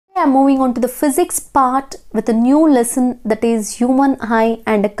I am moving on to the physics part with a new lesson, that is human eye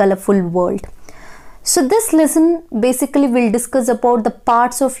and a colorful world. So this lesson basically will discuss about the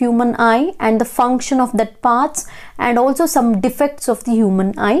parts of human eye and the function of that parts, and also some defects of the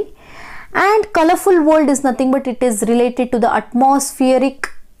human eye. And colorful world is nothing but it is related to the atmospheric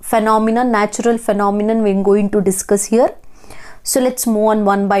phenomenon, natural phenomenon we are going to discuss here. So let's move on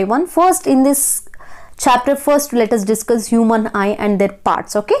one by one. First, in this chapter, first let us discuss human eye and their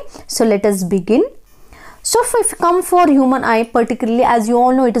parts. Okay, so let us begin. So if we come for human eye particularly, as you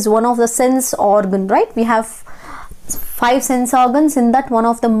all know, it is one of the sense organ, right? We have 5 sense organs. In that, one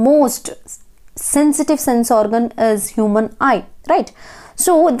of the most sensitive sense organ is human eye, right?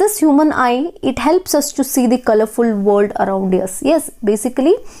 So this human eye, it helps us to see the colorful world around us. Yes,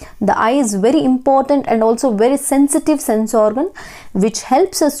 basically the eye is very important and also very sensitive sense organ which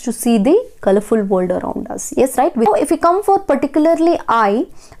helps us to see the colorful world around us. Yes, right? So if we come for particularly eye,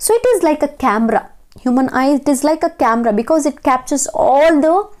 so it is like a camera. Human eye, it is like a camera because it captures all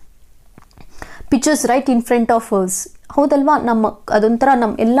the pictures right in front of us. ಹೌದಲ್ವಾ, ನಮ್ಮ ಅದೊಂಥರ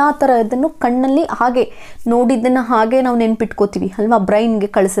ನಮ್ಮ ಎಲ್ಲ ಥರ ಇದನ್ನು ಕಣ್ಣಲ್ಲಿ ಹಾಗೆ ನೋಡಿದ್ದನ್ನು ಹಾಗೆ ನಾವು ನೆನ್ಪಿಟ್ಕೋತೀವಿ ಅಲ್ವಾ, ಬ್ರೈನ್ಗೆ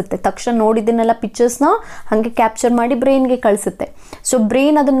ಕಳಿಸುತ್ತೆ. ತಕ್ಷಣ ನೋಡಿದ್ದನ್ನೆಲ್ಲ ಪಿಕ್ಚರ್ಸ್ನ ಹಾಗೆ ಕ್ಯಾಪ್ಚರ್ ಮಾಡಿ ಬ್ರೈನ್ಗೆ ಕಳಿಸುತ್ತೆ. ಸೊ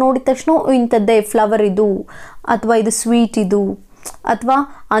ಬ್ರೈನ್ ಅದನ್ನು ನೋಡಿದ ತಕ್ಷಣ ಇಂಥದ್ದೇ ಫ್ಲವರ್ ಇದು, ಅಥವಾ ಇದು ಸ್ವೀಟ್ ಇದು, ಅಥವಾ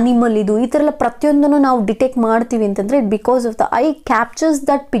ಅನಿಮಲ್ ಇದು, ಈ ಥರ ಎಲ್ಲ ಪ್ರತಿಯೊಂದನ್ನು ನಾವು ಡಿಟೆಕ್ಟ್ ಮಾಡ್ತೀವಿ ಅಂತಂದರೆ because of the I captures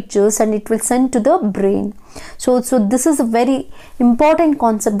that pictures and it will send to the brain. So this is a very important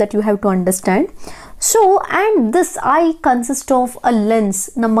concept that you have to understand. So, and this eye consists of a lens.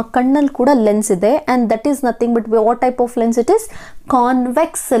 ನಮ್ಮ ಕಣ್ಣಲ್ಲಿ ಕೂಡ lens ಇದೆ, and that is nothing but what type of lens it is?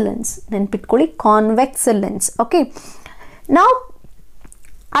 Convex lens. ನೆನ್ಪಿಟ್ಕೊಳ್ಳಿ, convex lens. Okay. Now,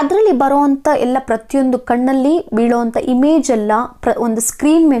 ಅದರಲ್ಲಿ ಬರೋವಂಥ ಎಲ್ಲ ಪ್ರತಿಯೊಂದು ಕಣ್ಣಲ್ಲಿ ಬೀಳೋವಂಥ image ಎಲ್ಲ ಒಂದು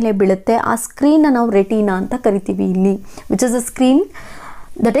ಸ್ಕ್ರೀನ್ ಮೇಲೆ ಬೀಳುತ್ತೆ. ಆ ಸ್ಕ್ರೀನ್ನ ನಾವು ರೆಟಿನಾ ಅಂತ ಕರಿತೀವಿ ಇಲ್ಲಿ, which is a screen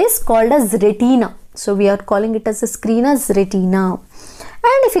that is called as retina. So we are calling it as a screen as retina.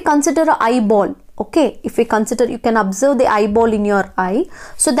 And if you consider an eyeball, okay, if we consider, you can observe the eyeball in your eye.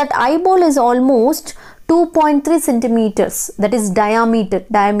 So that eyeball is almost 2.3 centimeters, that is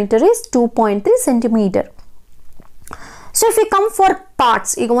diameter is 2.3 centimeter. So if we come for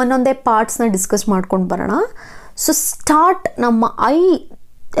parts, ಈಗ ಒಂದೊಂದೇ ಪಾರ್ಟ್ಸ್ನ discuss ಮಾಡ್ಕೊಂಡು ಬರೋಣ. So start ನಮ್ಮ I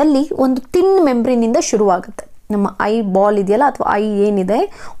ಅಲ್ಲಿ ಒಂದು ತಿನ್ ಮೆಂಬ್ರೇನಿಂದ ಶುರುವಾಗುತ್ತೆ. ನಮ್ಮ ಐ ಬಾಲ್ ಇದೆಯಲ್ಲ ಅಥವಾ ಐ ಏನಿದೆ,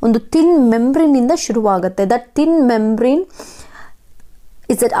 ಒಂದು ತಿನ್ ಮೆಂಬ್ರೇನಿಂದ ಶುರುವಾಗುತ್ತೆ. ದಟ್ ತಿನ್ ಮೆಂಬ್ರೇನ್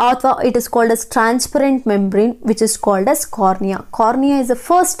is it, ಅಥವಾ it is called as transparent membrane, which is called as cornea. Cornea is the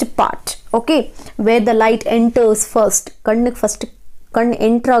first part, okay, where the light enters first. ಕಣ್ಣಿಗೆ ಫಸ್ಟ್ ಕಣ್ಣು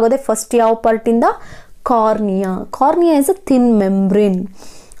ಎಂಟರ್ ಆಗೋದೆ ಫಸ್ಟ್ ಯಾವ ಪಾರ್ಟಿಂದ? Cornea. Cornea is a thin membrane.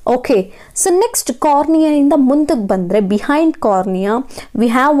 Okay, so next ಕಾರ್ನಿಯಾಯಿಂದ ಮುಂದಕ್ಕೆ ಬಂದರೆ behind cornea we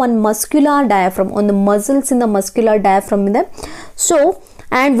have one muscular diaphragm. ಒಂದು muscles ಇಂದ muscular diaphragm ಇದೆ. So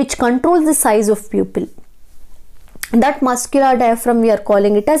and which controls the size of pupil. That muscular diaphragm we are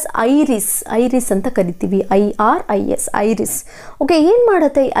calling it as iris. Iris ಅಂತ ಕರಿತೀವಿ, IRIS, iris. Okay, ಏನು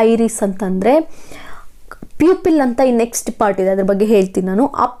ಮಾಡುತ್ತೆ ಈ iris ಅಂತಂದರೆ, pupil ಅಂತ ಈ ನೆಕ್ಸ್ಟ್ ಪಾರ್ಟ್ ಇದೆ, ಅದ್ರ ಬಗ್ಗೆ ಹೇಳ್ತೀನಿ ನಾನು.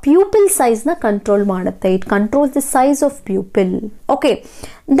 ಆ ಪ್ಯೂಪಿಲ್ ಸೈಜ್ನ ಕಂಟ್ರೋಲ್ ಮಾಡುತ್ತೆ. It controls the size of pupil. Okay,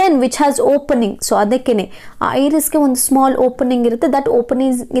 then which has opening. So ಅದಕ್ಕೇನೆ ಆ ಐರಿಸ್ಗೆ ಒಂದು ಸ್ಮಾಲ್ ಓಪನಿಂಗ್ ಇರುತ್ತೆ. That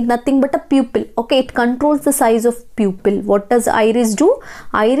opening is nothing but a pupil. Okay, it controls the size of pupil. What does iris do?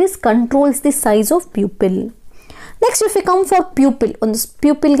 Iris controls the size of pupil. Next if you come for pupil, ಒಂದು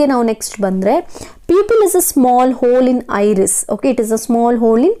ಪ್ಯೂಪಿಲ್ಗೆ ನಾವು next ಬಂದರೆ, pupil is a small hole in iris. Okay, it is a small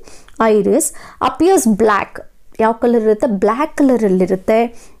hole in iris. Appears black. ಯಾವ colour ಇರುತ್ತೆ? Black ಕಲರಲ್ಲಿರುತ್ತೆ.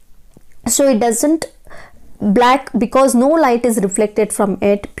 So it doesn't black because no light is reflected from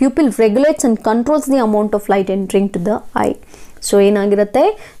it. Pupil regulates and controls the amount of light entering to the eye. So ಏನಾಗಿರುತ್ತೆ?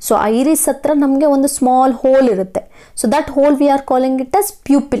 So iris ಹತ್ರ ನಮಗೆ ಒಂದು small hole ಇರುತ್ತೆ. So that hole we are calling it as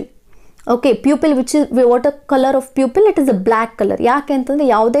pupil. Okay, pupil which is what a colour of pupil? It is a black colour. ಯಾಕೆ ಅಂತಂದರೆ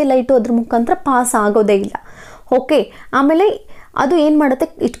ಯಾವುದೇ light ಅದ್ರ ಮುಖಾಂತರ ಪಾಸ್ ಆಗೋದೇ ಇಲ್ಲ. ಓಕೆ, ಆಮೇಲೆ ಅದು ಏನು ಮಾಡುತ್ತೆ?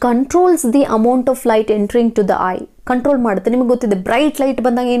 It controls the amount of light entering to the I. Control ಮಾಡುತ್ತೆ. ನಿಮಗೆ ಗೊತ್ತಿದೆ, ಬ್ರೈಟ್ ಲೈಟ್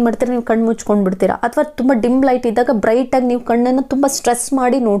ಬಂದಾಗ ಏನು ಮಾಡ್ತೀರಾ? ನೀವು ಕಣ್ಣು ಮುಚ್ಕೊಂಡು ಬಿಡ್ತೀರಾ. ಅಥವಾ ತುಂಬ ಡಿಮ್ ಲೈಟ್ ಇದ್ದಾಗ ಬ್ರೈಟಾಗಿ ನೀವು ಕಣ್ಣನ್ನು ತುಂಬ ಸ್ಟ್ರೆಸ್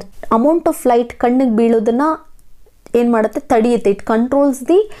ಮಾಡಿ ನೋಡಿ, ಅಮೌಂಟ್ ಆಫ್ ಲೈಟ್ ಕಣ್ಣಿಗೆ ಬೀಳೋದನ್ನು ಏನು ಮಾಡುತ್ತೆ? ತಡೆಯುತ್ತೆ. It controls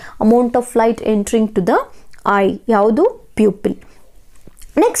the amount of light entering to the I. ಯಾವುದು? ಪ್ಯೂಪಿಲ್.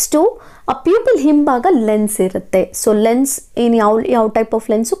 ನೆಕ್ಸ್ಟು ಆ ಪ್ಯೂಪಿಲ್ ಹಿಂಭಾಗ ಲೆನ್ಸ್ ಇರುತ್ತೆ. ಸೊ ಲೆನ್ಸ್ ಏನು, ಯಾವ type of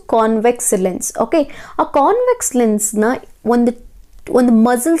lens? Convex lens. Okay, ಆ ಕಾನ್ವೆಕ್ಸ್ ಲೆನ್ಸ್ನ ಒಂದು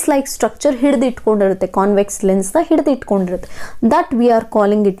ಮಸಲ್ಸ್ ಲೈಕ್ ಸ್ಟ್ರಕ್ಚರ್ ಹಿಡಿದು ಇಟ್ಕೊಂಡಿರುತ್ತೆ. ಕಾನ್ವೆಕ್ಸ್ ಲೆನ್ಸ್ನ ಹಿಡಿದು ಇಟ್ಕೊಂಡಿರುತ್ತೆ. That we are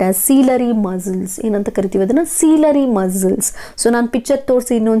calling it as ಸೀಲರಿ muscles. ಏನಂತ ಕರಿತೀವಿ ಅದನ್ನು? ಸೀಲರಿ ಮಸಲ್ಸ್. ಸೊ ನಾನು ಪಿಕ್ಚರ್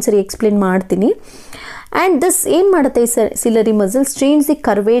ತೋರಿಸಿ ಇನ್ನೊಂದ್ಸರಿ ಎಕ್ಸ್ಪ್ಲೇನ್ ಮಾಡ್ತೀನಿ. ಆ್ಯಂಡ್ ದಿಸ್ ಏನು ಮಾಡುತ್ತೆ? ಸೀಲರಿ muscles change the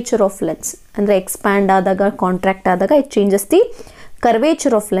curvature of lens. ಅಂದರೆ ಎಕ್ಸ್ಪ್ಯಾಂಡ್ ಆದಾಗ, ಕಾಂಟ್ರಾಕ್ಟ್ ಆದಾಗ it changes the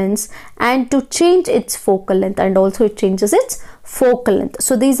curvature of lens and to change its focal length, and also it changes its focal length.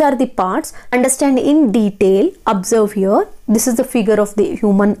 So these are the parts. Understand in detail. Observe here. This is the figure of the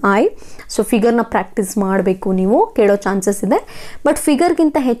human eye. So figure na practice ಮಾಡಬೇಕು ನೀವು, ಕೇಳೋ chances ಇದೆ. But figure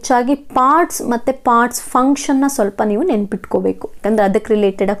ಗಿಂತ ಹೆಚ್ಚಾಗಿ parts ಮತ್ತೆ parts function ನ ಸ್ವಲ್ಪ ನೀವು ನೆನಪಿಟ್ಕೋಬೇಕು, ಯಾಕಂದ್ರೆ ಅದಕ್ಕೆ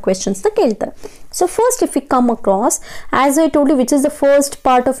ರಿಲೇಟೆಡ್ ಕ್ವೆಶ್ಚನ್ಸ್ ನ ಕೇಳ್ತಾರೆ. So first if we come across, as I told you, which is the first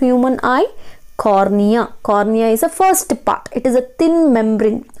part of human eye? Cornea. Cornea is the first part. It is a thin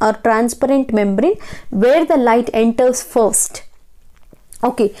membrane or transparent membrane where the light enters first.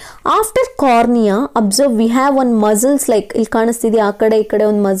 Okay, after cornea, observe we have one muscles, like ಇಲ್ಲಿ ಕಾಣಿಸ್ತಿದೆ, ಆ ಕಡೆ ಈ ಕಡೆ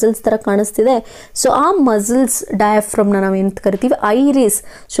ಒಂದು muscles ತರ ಕಾಣಿಸ್ತಿದೆ. So ಆ muscles diaphragm ನ ನಾವು ಏನು ಕರಿತೀವಿ? Iris.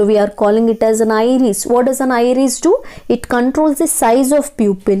 So we are calling it as an iris. What does an iris do? It controls the size of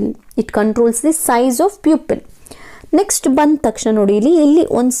pupil. It controls the size of pupil. Next ಬಂದ ತಕ್ಷಣ ನೋಡಿ, ಇಲ್ಲಿ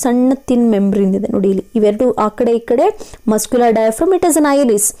ಒಂದು ಸಣ್ಣ ತಿನ್ ಮೆಂಬ್ರೇನ್ ಇದೆ ನೋಡಿ, ಇಲ್ಲಿ ಇವೆರಡು ಆ ಕಡೆ ಈ ಕಡೆ muscular diaphragm, it is an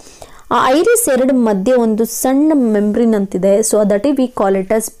iris. ಆ ಐರಿಸ್ ಎರಡು ಮಧ್ಯೆ ಒಂದು ಸಣ್ಣ ಮೆಂಬ್ರೇನ್ ಅಂತಿದೆ. So that we call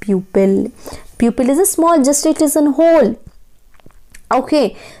it as pupil. Pupil is a small, just it is an hole. Okay,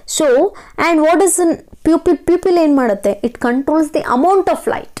 so and what is an pupil? Pupil ಏನು ಮಾಡುತ್ತೆ? It controls the amount of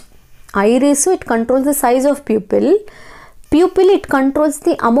light. ಐರಿಸು it controls the size of pupil. Pupil it controls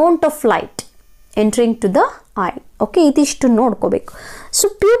the amount of light entering to the I. Okay, ಇದಿಷ್ಟು ನೋಡ್ಕೋಬೇಕು. So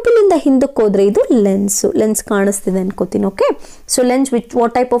ಪ್ಯೂಪಿಲಿಂದ ಹಿಂದಕ್ಕೆ ಹೋದರೆ ಇದು lens. Lens ಕಾಣಿಸ್ತಿದೆ ಅನ್ಕೋತೀನಿ. Okay, so lens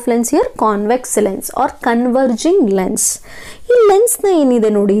what type of lens here? Convex lens R converging lens. ಈ ಲೆನ್ಸ್ನ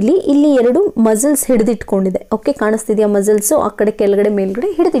ಏನಿದೆ ನೋಡಿ, ಇಲ್ಲಿ ಎರಡು ಮಸಲ್ಸ್ ಹಿಡಿದಿಟ್ಕೊಂಡಿದೆ. Okay, ಕಾಣಿಸ್ತಿದೆಯಾ muscles? ಆ ಕಡೆ ಕೆಳಗಡೆ ಮೇಲ್ಗಡೆ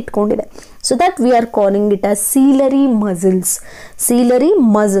ಹಿಡಿದಿಟ್ಕೊಂಡಿದೆ. So that we are calling it as ಸೀಲರಿ muscles. ಸೀಲರಿ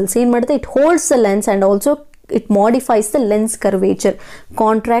muscles ಏನು ಮಾಡುತ್ತೆ? It holds the lens and also it modifies the lens curvature.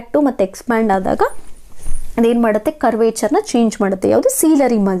 Contract ಮತ್ತು ಎಕ್ಸ್ಪ್ಯಾಂಡ್ ಆದಾಗ ಅದೇನು ಮಾಡುತ್ತೆ? ಕರ್ವೇಚರ್ನ ಚೇಂಜ್ ಮಾಡುತ್ತೆ. ಯಾವುದು?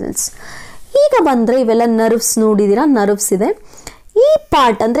 ಸೀಲರಿ ಮಸಲ್ಸ್. ಈಗ ಬಂದರೆ ಇವೆಲ್ಲ ನರ್ವ್ಸ್ ನೋಡಿದ್ದೀರಾ? ನರ್ವ್ಸ್ ಇದೆ. ಈ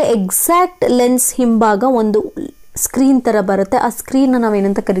ಪಾರ್ಟ್ ಅಂದರೆ ಎಕ್ಸಾಕ್ಟ್ ಲೆನ್ಸ್ ಹಿಂಭಾಗ ಒಂದು ಸ್ಕ್ರೀನ್ ಥರ ಬರುತ್ತೆ. ಆ ಸ್ಕ್ರೀನ್ನ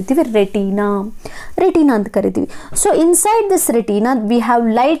ನಾವೇನಂತ ಕರಿತೀವಿ? ರೆಟಿನಾ. ರೆಟಿನಾ ಅಂತ ಕರಿತೀವಿ. So inside this retina we have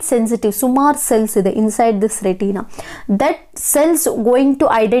light sensitive, ಸುಮಾರು ಸೆಲ್ಸ್ ಇದೆ inside this retina. That cells going to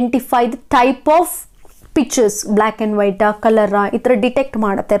identify the type of pictures, black and ವೈಟಾ, ಕಲರಾ, ಈ ಥರ ಡಿಟೆಕ್ಟ್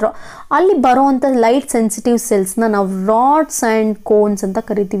ಮಾಡುತ್ತೆ. ಅಲ್ಲಿ ಬರೋವಂಥ ಲೈಟ್ ಸೆನ್ಸಿಟಿವ್ ಸೆಲ್ಸ್ನ ನಾವು ರಾಡ್ಸ್ ಆ್ಯಂಡ್ ಕೋನ್ಸ್ ಅಂತ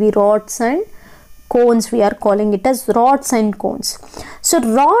ಕರಿತೀವಿ. Rods and cones, we are calling it as rods and cones. So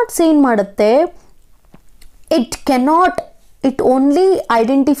rods ಏನು ಮಾಡುತ್ತೆ? It only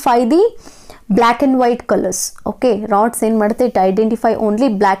identify the black and white colours. Okay, rods ಏನು ಮಾಡುತ್ತೆ? It identify only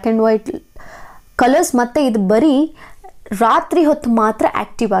black and white colours. ಮತ್ತು ಇದು ಬರೀ ರಾತ್ರಿ ಹೊತ್ತು ಮಾತ್ರ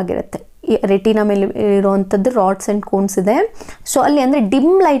ಆ್ಯಕ್ಟಿವ್ ಆಗಿರುತ್ತೆ. ರೆಟಿನಾ ಮೇಲೆ ಇರುವಂಥದ್ದು ರಾಡ್ಸ್ ಆ್ಯಂಡ್ ಕೋನ್ಸ್ ಇದೆ. ಸೊ ಅಲ್ಲಿ ಅಂದರೆ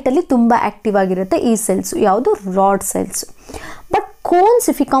ಡಿಮ್ ಲೈಟಲ್ಲಿ ತುಂಬ ಆ್ಯಕ್ಟಿವ್ ಆಗಿರುತ್ತೆ ಈ ಸೆಲ್ಸು. ಯಾವುದು? Rod cells. But cones,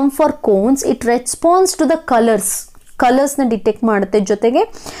 if you come for cones, it response to the ಕಲರ್ಸ್ನ detect ಮಾಡುತ್ತೆ. ಜೊತೆಗೆ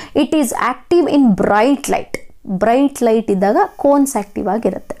it is active in bright light. Bright light ಇದ್ದಾಗ ಕೋನ್ಸ್ ಆ್ಯಕ್ಟಿವ್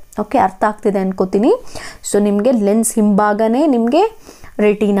ಆಗಿರುತ್ತೆ. ಓಕೆ, ಅರ್ಥ ಆಗ್ತಿದೆ ಅನ್ಕೋತೀನಿ. ಸೊ ನಿಮಗೆ ಲೆನ್ಸ್ ಹಿಂಭಾಗನೇ ನಿಮಗೆ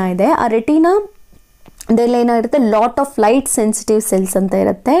ರೆಟಿನಾ ಇದೆ. ಆ ರೆಟಿನಾ ಅದೆಲ್ಲ ಏನಾಗಿರುತ್ತೆ? Lot of light sensitive cells ಅಂತ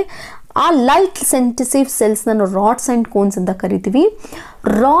ಇರುತ್ತೆ. ಆ ಲೈಟ್ ಸೆನ್ಸಿಟಿವ್ ಸೆಲ್ಸ್ ನಾನು ರಾಡ್ಸ್ ಆ್ಯಂಡ್ ಕೋನ್ಸ್ ಅಂತ ಕರಿತೀವಿ.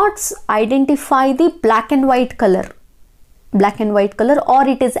 Rods identify the black and white colour R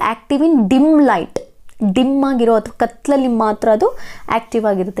it is active in dim light. Dim ಆಗಿರೋ ಅಥವಾ ಕತ್ಲಲ್ಲಿ ಮಾತ್ರ ಅದು ಆ್ಯಕ್ಟಿವ್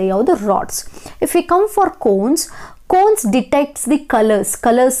ಆಗಿರುತ್ತೆ. ಯಾವುದು? Rods. If you come for cones ಡಿಟೆಕ್ಟ್ಸ್ the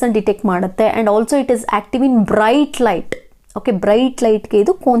ಕಲರ್ಸ್ನ detect ಮಾಡುತ್ತೆ and also it is active in bright light. Okay, bright ಲೈಟ್ಗೆ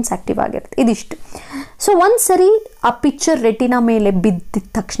ಇದು cones active ಆಗಿರುತ್ತೆ. ಇದಿಷ್ಟು. ಸೊ ಒಂದು ಸರಿ ಆ ಪಿಕ್ಚರ್ ರೆಟಿನಾ ಮೇಲೆ ಬಿದ್ದಿದ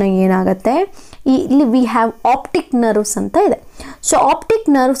ತಕ್ಷಣ ಏನಾಗುತ್ತೆ? ಇಲ್ಲಿ ವಿ ಹ್ಯಾವ್ ಆಪ್ಟಿಕ್ ನರ್ವ್ಸ್ ಅಂತ ಇದೆ. So optic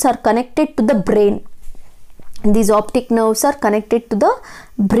nerves are connected to the brain. These optic nerves are connected to the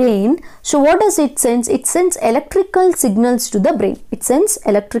brain. So what does it sense? It sends electrical signals to the brain. It sends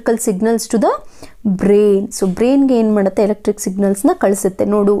electrical signals to the brain. So brain ಗೆ ಏನು ಮಾಡುತ್ತೆ? Electric ಸಿಗ್ನಲ್ಸ್ನ ಕಳಿಸುತ್ತೆ.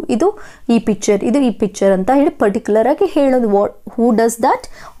 ನೋಡು, ಇದು ಈ picture ಅಂತ ಹೇಳಿ particular ಆಗಿ ಹೇಳೋದು. Who does that?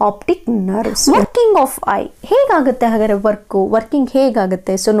 Optic nerves. Working of I ಹೇಗಾಗುತ್ತೆ ಹಾಗಾದ್ರೆ? ವರ್ಕಿಂಗ್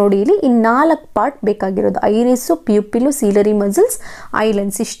ಹೇಗಾಗುತ್ತೆ? ಸೊ ನೋಡಿ, ಇಲ್ಲಿ ಈ 4 ಪಾರ್ಟ್ ಬೇಕಾಗಿರೋದು. ಐರಿಸು, ಪ್ಯೂಪಿಲು, ಸೀಲರಿ ಮಸಲ್ಸ್, ಐ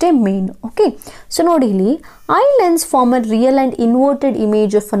ಲೆನ್ಸ್, ಇಷ್ಟೇ ಮೇನ್. ಓಕೆ, ಸೊ ನೋಡಿ ಇಲ್ಲಿ eye lens form a real and inverted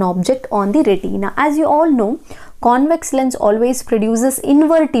image of an object on the retina. As you all know, convex lens always produces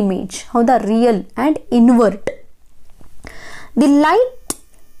invert image. How the real and invert. The light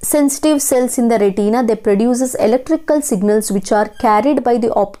sensitive cells in the retina, they produces electrical signals which are carried by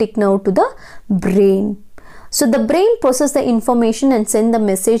the optic nerve to the brain. So the brain processes the information and send the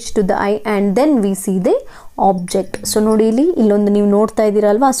message to the eye and then we see the object. So ನೋಡಿ ಇಲ್ಲೊಂದು ನೀವು ನೋಡ್ತಾ ಇದ್ದೀರಾ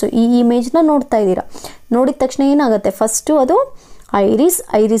ಅಲ್ವಾ? So ಈ ಇಮೇಜ್ನ ನೋಡ್ತಾ ಇದ್ದೀರಾ. ನೋಡಿದ ತಕ್ಷಣ ಏನಾಗುತ್ತೆ? ಫಸ್ಟು ಅದು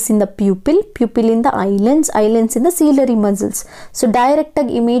iris in the pupil in the eye lens in the ciliary muscles. So direct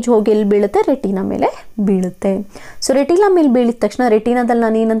ಆಗಿ ಇಮೇಜ್ ಹೋಗಿ ಎಲ್ಲಿ ಬೀಳುತ್ತೆ, ರೆಟಿನಾ ಮೇಲೆ ಬೀಳುತ್ತೆ. ಸೊ ರೆಟಿನಾ ಮೇಲೆ ಬೀಳಿದ ತಕ್ಷಣ ರೆಟಿನಾದಲ್ಲಿ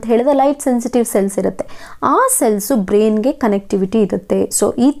ನಾನು ಏನಂತ ಹೇಳಿದೆ, ಲೈಟ್ ಸೆನ್ಸಿಟಿವ್ ಸೆಲ್ಸ್ ಇರುತ್ತೆ. ಆ ಸೆಲ್ಸು ಬ್ರೈನ್ಗೆ ಕನೆಕ್ಟಿವಿಟಿ ಇರುತ್ತೆ. ಸೊ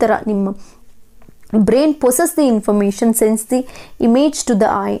ಈ ಥರ ನಿಮ್ಮ brain possess the information, sends the image to the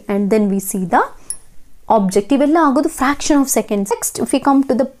eye, and then we see the object. Ivella agodu fraction of seconds. Next, if we come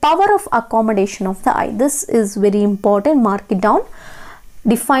to the power of accommodation of the eye, this is very important. Mark it down.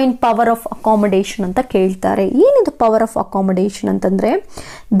 Define power of accommodation anta keltare. Enidu power of accommodation antandre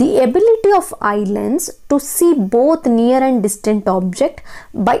the ability of eye lens to see both near and distant object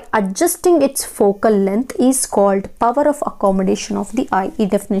by adjusting its focal length is called power of accommodation of the eye.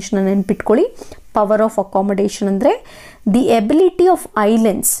 Ee definition annu nenepitkoli. Power of accommodation andre the ability of eye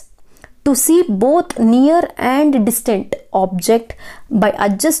lens to see both near and distant object by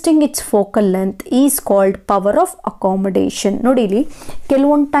adjusting its focal length is called power of accommodation. ನೋಡಿ ಇಲ್ಲಿ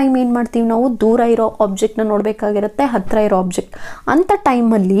ಕೆಲವೊಂದು time ಏನು ಮಾಡ್ತೀವಿ ನಾವು, ದೂರ ಇರೋ ಆಬ್ಜೆಕ್ಟ್ನ ನೋಡಬೇಕಾಗಿರುತ್ತೆ, ಹತ್ತಿರ ಇರೋ ಆಬ್ಜೆಕ್ಟ್. ಅಂಥ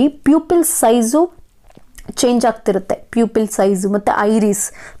ಟೈಮಲ್ಲಿ ಪ್ಯೂಪಿಲ್ ಸೈಜು ಚೇಂಜ್ ಆಗ್ತಿರುತ್ತೆ. ಪ್ಯೂಪಿಲ್ ಸೈಜು ಮತ್ತು ಐರಿಸ್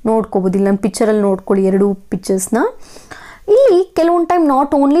ನೋಡ್ಕೋಬೋದು. ಇಲ್ಲಿ ನಾನು ಪಿಕ್ಚರಲ್ಲಿ ನೋಡ್ಕೊಳ್ಳಿ ಎರಡು ಪಿಕ್ಚರ್ಸ್ನ. ಇಲ್ಲಿ ಕೆಲವೊಂದು time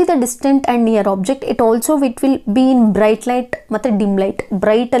not only the distant and near object, it also it will be in bright light ಮತ್ತು ಡಿಮ್ ಲೈಟ್.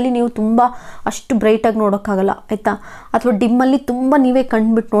 ಬ್ರೈಟಲ್ಲಿ ನೀವು ತುಂಬ ಅಷ್ಟು ಬ್ರೈಟಾಗಿ ನೋಡೋಕ್ಕಾಗಲ್ಲ ಆಯಿತಾ, ಅಥವಾ ಡಿಮ್ಮಲ್ಲಿ ತುಂಬ ನೀವೇ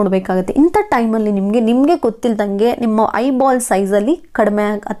ಕಂಡುಬಿಟ್ಟು ನೋಡಬೇಕಾಗುತ್ತೆ. ಇಂಥ ಟೈಮಲ್ಲಿ ನಿಮಗೆ ಗೊತ್ತಿಲ್ಲದಂಗೆ ನಿಮ್ಮ ಐಬಾಲ್ ಸೈಜಲ್ಲಿ ಕಡಿಮೆ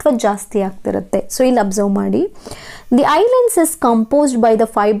ಅಥವಾ ಜಾಸ್ತಿ ಆಗ್ತಿರುತ್ತೆ. ಸೊ ಇಲ್ಲಿ ಅಬ್ಸರ್ವ್ ಮಾಡಿ. The eye lens is composed by the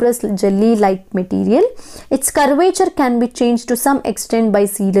fibrous jelly-like material. Its curvature can be changed to some extent by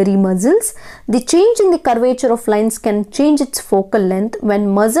ciliary muscles. The change in the curvature of lens can change its focal length. When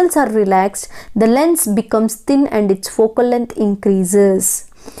muscles are relaxed, the lens becomes thin and its focal length increases.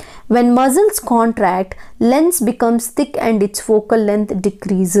 When muscles contract, lens becomes thick and its focal length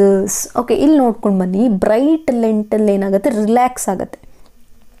decreases. Okay, ಇಲ್ಲಿ ನೋಡ್ಕೊಂಡು ಬನ್ನಿ. Bright ಲೆಂಟಲ್ಲಿ ಏನಾಗುತ್ತೆ, relax ಆಗುತ್ತೆ.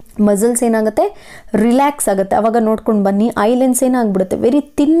 Muscles ಏನಾಗುತ್ತೆ, relax ಆಗುತ್ತೆ. ಅವಾಗ ನೋಡ್ಕೊಂಡು ಬನ್ನಿ, I lens ಏನಾಗ್ಬಿಡುತ್ತೆ, very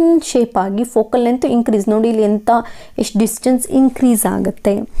thin shape ಆಗಿ ಫೋಕಲ್ ಲೆಂತ್ ಇನ್ಕ್ರೀಸ್. ನೋಡಿ ಇಲ್ಲಿ ಎಷ್ಟು ಡಿಸ್ಟೆನ್ಸ್ ಇನ್ಕ್ರೀಸ್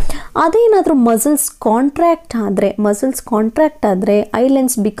ಆಗುತ್ತೆ. ಅದೇನಾದರೂ ಮಸಲ್ಸ್ ಕಾಂಟ್ರಾಕ್ಟ್ ಆದರೆ I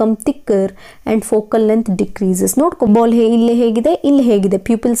lens become thicker and focal length decreases. ನೋಡ್ಕೊ ಬಾಲ್ ಇಲ್ಲಿ ಹೇಗಿದೆ, ಇಲ್ಲಿ ಹೇಗಿದೆ,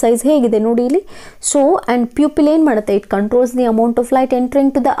 ಪ್ಯೂಪಿಲ್ ಸೈಜ್ ಹೇಗಿದೆ ನೋಡಿ ಇಲ್ಲಿ. ಸೊ ಆ್ಯಂಡ್ ಪ್ಯೂಪಿಲ್ ಏನು ಮಾಡುತ್ತೆ, it controls the amount of light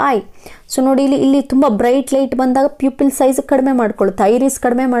entering to the I. So ನೋಡಿ ಇಲ್ಲಿ ತುಂಬ ಬ್ರೈಟ್ ಲೈಟ್ ಬಂದಾಗ ಪ್ಯೂಪಿಲ್ ಸೈಜ್ ಕಡಿಮೆ ಮಾಡ್ಕೊಳ್ಳುತ್ತೆ, ಐರಿಸ್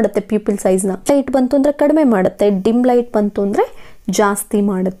ಕಡಿಮೆ ಮಾಡುತ್ತೆ ಪ್ಯೂಪಿಲ್ ಸೈಜ್ನ. ಲೈಟ್ ಬಂತು ಅಂದರೆ ಕಡಿಮೆ ಮಾಡುತ್ತೆ, ಡಿಮ್ ಲೈಟ್ ಬಂತು ಅಂದರೆ ಜಾಸ್ತಿ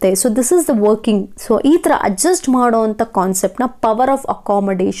ಮಾಡುತ್ತೆ. So this is the working. So ಈ ಥರ ಅಡ್ಜಸ್ಟ್ ಮಾಡೋವಂಥ ಕಾನ್ಸೆಪ್ಟ್ನ power of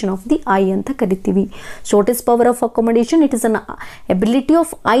accommodation of the I ಅಂತ ಕರಿತೀವಿ. So what is power of accommodation? It is an ability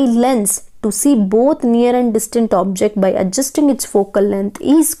of I lens to see both near and distant object by adjusting its focal length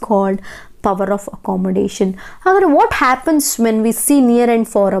is called power of accommodation. However, what happens when we see near and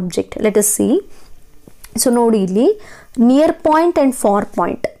far object? Let us see. So ನೋಡಿ ಇಲ್ಲಿ near point and far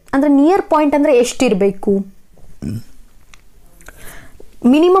point. ಅಂದರೆ near point ಅಂದರೆ ಎಷ್ಟಿರಬೇಕು,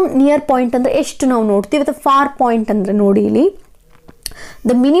 minimum near point ಅಂದರೆ ಎಷ್ಟು ನಾವು ನೋಡ್ತೀವಿ, ಮತ್ತು ಫಾರ್ ಪಾಯಿಂಟ್ ಅಂದರೆ ನೋಡಿ ಇಲ್ಲಿ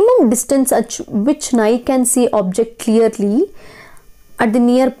the minimum distance at which an eye can see object clearly at the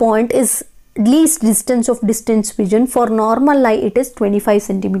near point is least distance of distance vision. For normal eye it is 25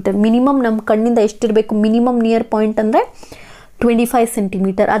 cm. Minimum ನಮ್ಮ ಕಣ್ಣಿಂದ ಎಷ್ಟಿರಬೇಕು, ಮಿನಿಮಮ್ ನಿಯರ್ ಪಾಯಿಂಟ್ ಅಂದರೆ 25 cm.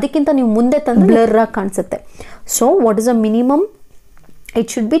 ಅದಕ್ಕಿಂತ ನೀವು ಮುಂದೆ ತಂದು blur ಆಗಿ ಕಾಣಿಸುತ್ತೆ. So what is a minimum? It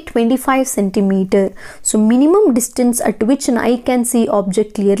should be 25 cm. So minimum distance at which an eye can see object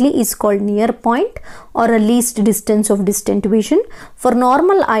clearly is called near point or a least distance of distant vision. For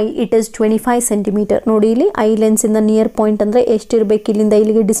normal eye it is 25 cm. ನೋಡಿ ಇಲ್ಲಿ I lens ಇಂದ near point ಅಂದರೆ ಎಷ್ಟಿರಬೇಕು, ಇಲ್ಲಿಂದ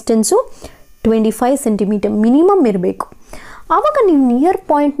ಇಲ್ಲಿಗೆ distance 25 cm minimum ಇರಬೇಕು. ಆವಾಗ ನೀವು ನಿಯರ್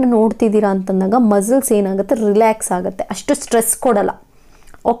ಪಾಯಿಂಟ್ನ ನೋಡ್ತಿದ್ದೀರಾ ಅಂತಂದಾಗ ಮಸಲ್ಸ್ ಏನಾಗುತ್ತೆ, ರಿಲ್ಯಾಕ್ಸ್ ಆಗುತ್ತೆ, ಅಷ್ಟು ಸ್ಟ್ರೆಸ್ ಕೊಡಲ್ಲ.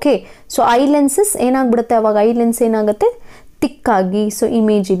 ಓಕೆ, ಸೊ ಐ ಲೆನ್ಸಸ್ ಏನಾಗ್ಬಿಡುತ್ತೆ, ಅವಾಗ ಐ ಲೆನ್ಸ್ ಏನಾಗುತ್ತೆ, ತಿಕ್ಕಾಗಿ ಸೊ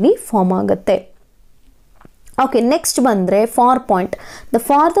ಇಮೇಜ್ ಇಲ್ಲಿ ಫಾರ್ಮ್ ಆಗುತ್ತೆ. ಓಕೆ, ನೆಕ್ಸ್ಟ್ ಬಂದರೆ for point. The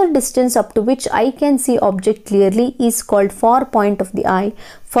further distance up to which I can see object clearly is called for point of the I.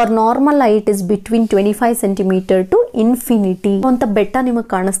 For normal I it is between 25 cm to infinity ಅಂತ ಬೆಟ್ಟ ನಿಮಗೆ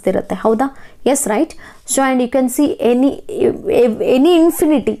ಕಾಣಿಸ್ತಿರುತ್ತೆ, ಹೌದಾ? S, right. So and you can see any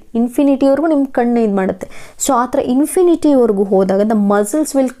ಇನ್ಫಿನಿಟಿವರೆಗೂ ನಿಮ್ಮ ಕಣ್ಣು ಇದು ಮಾಡುತ್ತೆ. So ಆ ಥರ ಇನ್ಫಿನಿಟಿವರೆಗೂ ಹೋದಾಗ the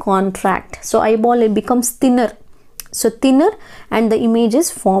muscles will contract. So eyeball it becomes thinner. So thinner and the image is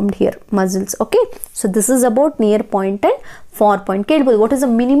formed here, muscles. Okay, so this is about near point and far point. Kelbodu, what is the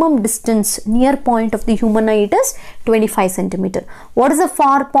minimum distance near point of the human eye? It is 25 cm. What is the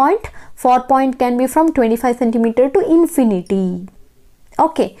far point? Far point can be from 25 cm to infinity.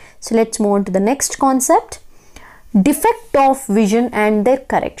 Okay, so let's move on to the next concept, defect of vision and their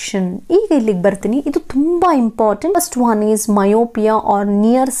correction. ಈಗ ಇಲ್ಲಿಗೆ ಬರ್ತೀನಿ, ಇದು ತುಂಬ important. First one is myopia or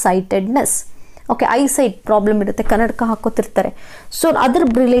near sightedness. Okay, eyesight problem ಇರುತ್ತೆ, ಕನ್ನಡಕ ಹಾಕೋತಿರ್ತಾರೆ. So ಅದ್ರ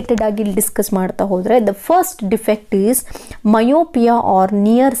related ಆಗಿ discuss ಮಾಡ್ತಾ ಹೋದರೆ the first defect is myopia R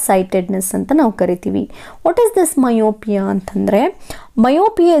near sightedness ಅಂತ ನಾವು ಕರಿತೀವಿ. ವಾಟ್ ಈಸ್ ದಿಸ್ ಮಯೋಪಿಯಾ ಅಂತಂದರೆ,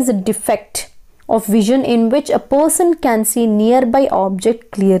 myopia is a defect of vision in which a person can see nearby object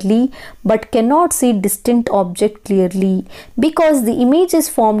clearly but cannot see distant object clearly because the image is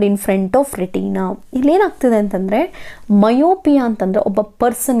formed in front of retina. ಇಲ್ಲಿ ಏನಾಗ್ತಿದೆ ಅಂತಂದರೆ, myopia ಅಂತಂದರೆ ಒಬ್ಬ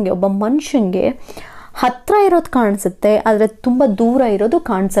ಪರ್ಸನ್ಗೆ, ಒಬ್ಬ ಮನುಷ್ಯನಿಗೆ ಹತ್ತಿರ ಇರೋದು ಕಾಣಿಸುತ್ತೆ, ಆದರೆ ತುಂಬ ದೂರ ಇರೋದು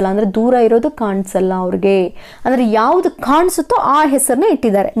ಕಾಣಿಸಲ್ಲ. ಅಂದರೆ ದೂರ ಇರೋದು ಕಾಣಿಸಲ್ಲ ಅವ್ರಿಗೆ. ಅಂದರೆ ಯಾವುದು ಕಾಣಿಸುತ್ತೋ ಆ ಹೆಸರನ್ನ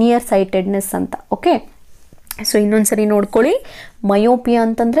ಇಟ್ಟಿದ್ದಾರೆ, ನಿಯರ್ ಸೈಟೆಡ್ನೆಸ್ ಅಂತ. ಓಕೆ, ಸೊ ಇನ್ನೊಂದ್ಸರಿ ನೋಡ್ಕೊಳ್ಳಿ. ಮಯೋಪಿಯಾ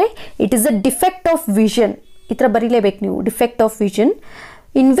ಅಂತಂದರೆ it is a defect of vision, ಈ ಥರ ಬರೀಲೇಬೇಕು ನೀವು, defect of vision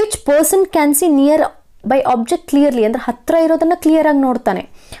in which person can see near by object clearly, ಅಂದರೆ ಹತ್ತಿರ ಇರೋದನ್ನು ಕ್ಲಿಯರಾಗಿ ನೋಡ್ತಾನೆ,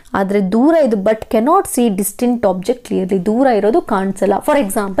 ಆದರೆ ದೂರ ಇದು but cannot see distinct object clearly, ದೂರ ಇರೋದು ಕಾಣಿಸಲ್ಲ. ಫಾರ್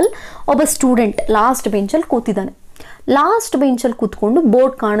ಎಕ್ಸಾಂಪಲ್, ಒಬ್ಬ ಸ್ಟೂಡೆಂಟ್ ಲಾಸ್ಟ್ ಬೆಂಚಲ್ಲಿ ಕೂತಿದ್ದಾನೆ, ಲಾಸ್ಟ್ ಬೆಂಚಲ್ಲಿ ಕೂತ್ಕೊಂಡು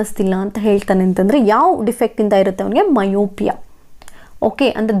ಬೋರ್ಡ್ ಕಾಣಿಸ್ತಿಲ್ಲ ಅಂತ ಹೇಳ್ತಾನೆ ಅಂತಂದರೆ ಯಾವ ಡಿಫೆಕ್ಟಿಂದ ಇರುತ್ತೆ ಅವನಿಗೆ? ಮಯೋಪಿಯಾ. ಓಕೆ,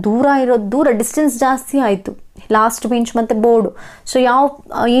 ಅಂದರೆ ದೂರ ಡಿಸ್ಟೆನ್ಸ್ ಜಾಸ್ತಿ ಆಯಿತು, ಲಾಸ್ಟ್ ಬೆಂಚ್ ಮತ್ತು ಬೋರ್ಡು. ಸೊ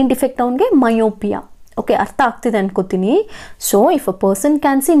ಏನು ಡಿಫೆಕ್ಟ್ ಅವನಿಗೆ? ಮಯೋಪಿಯಾ. ಓಕೆ, ಅರ್ಥ ಆಗ್ತಿದೆ ಅನ್ಕೋತೀನಿ. So if a person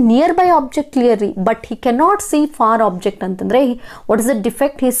can see near by object clearly but he cannot see for object ಅಂತಂದರೆ what is the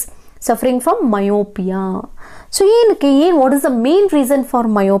defect? His suffering from myopia. So what is the main reason for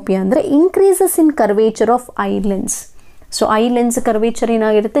myopia ಅಂದರೆ increases in curvature of I lens. So I lens curvature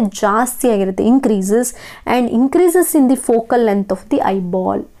ಏನಾಗಿರುತ್ತೆ? ಜಾಸ್ತಿ ಆಗಿರುತ್ತೆ, increases in the focal length of the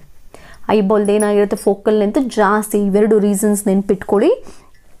eyeball. ಐಬಾಲ್ದು ಏನಾಗಿರುತ್ತೆ? Focal length ಜಾಸ್ತಿ. ಇವೆರಡು reasons ನೆನ್ಪಿಟ್ಕೊಳ್ಳಿ.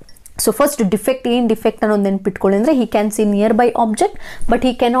 So first defect, ಏನು defect ಅನ್ನೋದು ನೆನ್ಪಿಟ್ಕೊಳ್ಳಿ ಅಂದರೆ he can see near by object but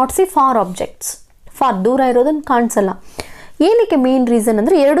he cannot C for objects. For ದೂರ ಇರೋದನ್ನು ಕಾಣಿಸಲ್ಲ. ಏನಕ್ಕೆ ಮೇನ್ ರೀಸನ್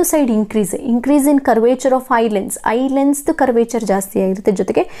ಅಂದರೆ ಎರಡು side increase in curvature of I ಲೆನ್ಸ್ದು curvature ಜಾಸ್ತಿ ಆಗಿರುತ್ತೆ,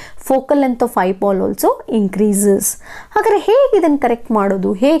 ಜೊತೆಗೆ focal length of eyeball also increases. ಹಾಗಾದರೆ ಹೇಗೆ ಇದನ್ನು ಕರೆಕ್ಟ್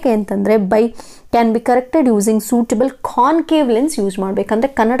ಮಾಡೋದು? ಹೇಗೆ ಅಂತಂದರೆ can be corrected using suitable concave lens use ಮಾಡಬೇಕಂದ್ರೆ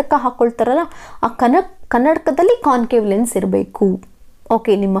ಕನ್ನಡಕ ಹಾಕ್ಕೊಳ್ತಾರಲ್ಲ, ಆ ಕನ್ನಡಕದಲ್ಲಿ ಕಾನ್ಕೇವ್ ಲೆನ್ಸ್ ಇರಬೇಕು.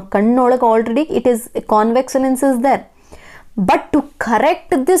 ಓಕೆ, ನಿಮ್ಮ ಕಣ್ಣೊಳಗೆ already it is convex lens is there. But to correct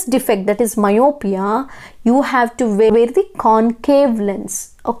this defect, that is myopia, you have to wear the concave lens.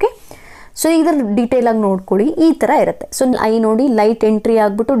 Okay, so ಇದರ detail ಆಗಿ ನೋಡ್ಕೊಳ್ಳಿ. ಈ ಥರ ಇರುತ್ತೆ. ಸೊ ಐ ನೋಡಿ ಲೈಟ್ ಎಂಟ್ರಿ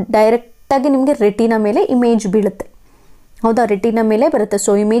ಆಗಿಬಿಟ್ಟು ಡೈರೆಕ್ಟಾಗಿ ನಿಮಗೆ ರೆಟಿನಾ ಮೇಲೆ ಇಮೇಜ್ ಬೀಳುತ್ತೆ, ಹೌದಾ? ರೆಟಿನಾ ಮೇಲೆ ಬರುತ್ತೆ.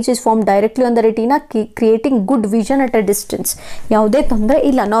 So image is form directly on the retina, creating good vision at a distance. ಯಾವುದೇ ತೊಂದರೆ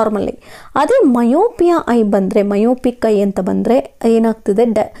ಇಲ್ಲ ನಾರ್ಮಲಿ. ಅದೇ ಮಯೋಪಿಯಾ ಐ ಬಂದರೆ, ಮಯೋಪಿಕ್ ಐ ಅಂತ ಬಂದರೆ ಏನಾಗ್ತದೆ?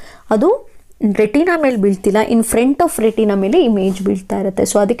 ಅದು ರೆಟಿನಾ ಮೇಲೆ ಬೀಳ್ತಿಲ್ಲ, ಇನ್ ಫ್ರಂಟ್ ಆಫ್ ರೆಟಿನಾ ಮೇಲೆ ಇಮೇಜ್ ಬೀಳ್ತಾ ಇರುತ್ತೆ.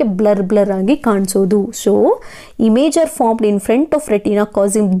 ಸೊ ಅದಕ್ಕೆ ಬ್ಲರ್ ಆಗಿ ಕಾಣಿಸೋದು. So image R formed in front of retina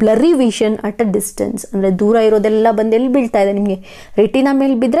causing blurry vision at a distance. ಅಂದರೆ ದೂರ ಇರೋದೆಲ್ಲ ಬಂದು ಎಲ್ಲಿ ಬೀಳ್ತಾ ಇದೆ? ನಿಮಗೆ ರೆಟಿನಾ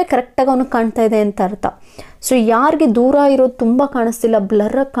ಮೇಲೆ ಬಿದ್ದರೆ ಕರೆಕ್ಟಾಗಿ ಅವನಿಗೆ ಕಾಣ್ತಾ ಇದೆ ಅಂತ ಅರ್ಥ. ಸೊ ಯಾರಿಗೆ ದೂರ ಇರೋದು ತುಂಬ ಕಾಣಿಸ್ತಿಲ್ಲ,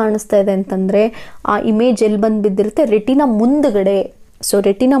 ಬ್ಲರ್ರಾಗಿ ಕಾಣಿಸ್ತಾ ಇದೆ ಅಂತಂದರೆ ಆ ಇಮೇಜ್ ಎಲ್ಲಿ ಬಂದು ಬಿದ್ದಿರುತ್ತೆ? ರೆಟಿನಾ ಮುಂದುಗಡೆ. ಸೊ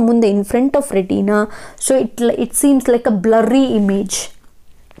ರೆಟಿನಾ ಮುಂದೆ, in front of retina. So it seems like a blurry image.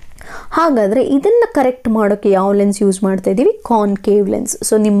 ಹಾಗಾದರೆ ಇದನ್ನು ಕರೆಕ್ಟ್ ಮಾಡೋಕ್ಕೆ ಯಾವ ಲೆನ್ಸ್ ಯೂಸ್ ಮಾಡ್ತಾ ಇದ್ದೀವಿ? Concave lens.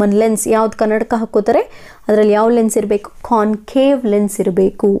 ಸೊ ನಿಮ್ಮ ಲೆನ್ಸ್ ಯಾವ್ದು ಕನ್ನಡಕ ಹಾಕೋತಾರೆ ಅದರಲ್ಲಿ ಯಾವ ಲೆನ್ಸ್ ಇರಬೇಕು? ಕಾನ್ಕೇವ್ ಲೆನ್ಸ್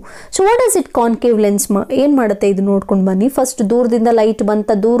ಇರಬೇಕು. So what is it concave lens? ಏನು ಮಾಡುತ್ತೆ ಇದು ನೋಡ್ಕೊಂಡು ಬನ್ನಿ. ಫಸ್ಟ್ ದೂರದಿಂದ ಲೈಟ್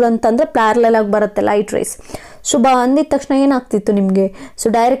ಬಂತ, ದೂರ ಅಂತಂದರೆ ಪ್ಯಾರಲಲ್ ಆಗಿ ಬರುತ್ತೆ ಲೈಟ್ ರೇಸ್. ಸೊ ಅಂದಿದ ತಕ್ಷಣ ಏನಾಗ್ತಿತ್ತು ನಿಮಗೆ? ಸೊ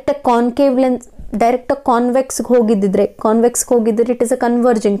ಡೈರೆಕ್ಟಾಗಿ ಕಾನ್ಕೇವ್ ಲೆನ್ಸ್, ಡೈರೆಕ್ಟಾಗಿ ಕಾನ್ವೆಕ್ಸ್ಗೆ ಹೋಗಿದ್ದಿದ್ರೆ ಇಟ್ ಇಸ್ ಅ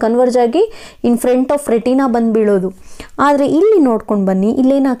ಕನ್ವರ್ಜ್ ಆಗಿ ಇನ್ ಫ್ರಂಟ್ ಆಫ್ ರೆಟಿನಾ ಬಂದು ಬೀಳೋದು. ಆದರೆ ಇಲ್ಲಿ ನೋಡ್ಕೊಂಡು ಬನ್ನಿ,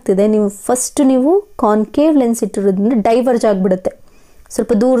 ಇಲ್ಲೇನಾಗ್ತಿದೆ? ನೀವು ಕಾನ್ಕೇವ್ ಲೆನ್ಸ್ ಇಟ್ಟಿರೋದ್ರಿಂದ ಡೈವರ್ಜ್ ಆಗಿಬಿಡುತ್ತೆ,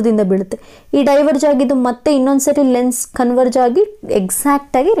 ಸ್ವಲ್ಪ ದೂರದಿಂದ ಬೀಳುತ್ತೆ. ಈ ಡೈವರ್ಜ್ ಆಗಿದ್ದು ಮತ್ತೆ ಇನ್ನೊಂದ್ಸರಿ ಲೆನ್ಸ್ ಕನ್ವರ್ಜ್ ಆಗಿ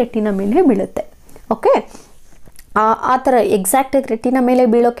ಎಕ್ಸಾಕ್ಟಾಗಿ ರೆಟಿನಾ ಮೇಲೆ ಬೀಳುತ್ತೆ. ಓಕೆ, ಆ ಥರ ಎಕ್ಸಾಕ್ಟಾಗಿ ರೆಟಿನಾ ಮೇಲೆ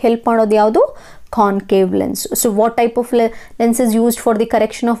ಬೀಳೋಕ್ಕೆ ಹೆಲ್ಪ್ ಮಾಡೋದು ಯಾವುದು? concave lens. So what type of lens is used for the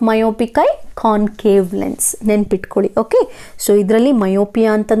correction of myopic eye? Concave lens. ನೆನ್ಪಿಟ್ಕೊಳ್ಳಿ. Okay, so ಇದರಲ್ಲಿ myopia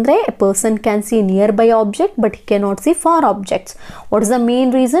ಅಂತಂದ್ರೆ a person can see nearby object but he cannot see far objects. What is the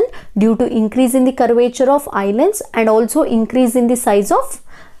main reason? Due to increase in the curvature of eye lens and also increase in the size of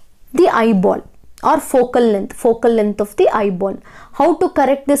the eyeball or focal length of the eyeball. How to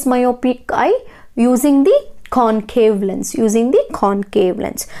correct this myopic eye? Using the concave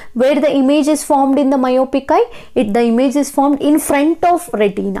lens, where the image is formed in the myopic eye, the image is formed in front of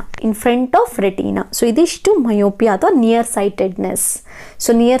retina, so idishtu myopia ಅಥವಾ near sightedness. So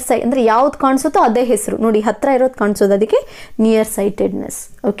near sight ಅಂದ್ರೆ ಯಾವುದು ಕಾಣಿಸುತ್ತೋ ಅದೇ ಹೆಸರು ನೋಡಿ, ಹತ್ರ ಇರೋದು ಕಾಣಿಸೋದು ಅದಕ್ಕೆ near sightedness.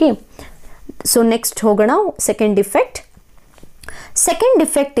 Okay, so next ಹೋಗೋಣ. second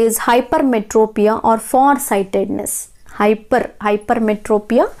defect is hypermetropia or far sightedness.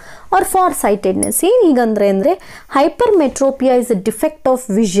 hypermetropia or farsightedness. ಏನೀಗಂದ್ರೆ ಅಂದರೆ hypermetropia is a defect of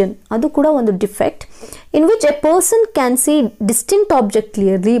vision. ಅದು ಕೂಡ ಒಂದು defect in which a person can see distant object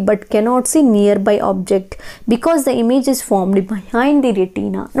clearly but cannot see nearby object because the image is formed behind the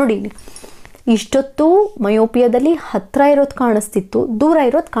retina. ನೋಡಿ ಇಷ್ಟೊತ್ತು ಮಯೋಪಿಯಾದಲ್ಲಿ ಹತ್ತಿರ ಇರೋದು ಕಾಣಿಸ್ತಿತ್ತು, ದೂರ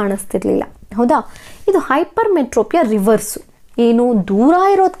ಇರೋದು ಕಾಣಿಸ್ತಿರ್ಲಿಲ್ಲ, ಹೌದಾ? ಇದು ಹೈಪರ್ಮೆಟ್ರೋಪಿಯಾ ರಿವರ್ಸು. ಏನು, ದೂರ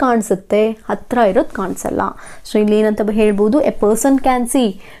ಇರೋದು ಕಾಣಿಸುತ್ತೆ, ಹತ್ತಿರ ಇರೋದು ಕಾಣಿಸಲ್ಲ. ಸೊ ಇಲ್ಲಿ ಏನಂತ ಹೇಳ್ಬೋದು, A person can see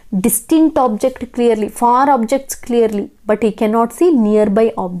distinct object clearly, for objects clearly, but ಈ cannot C near by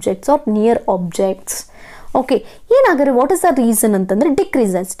objects R near objects. Okay, ಏನಾದರೆ what is the reason ಅಂತಂದರೆ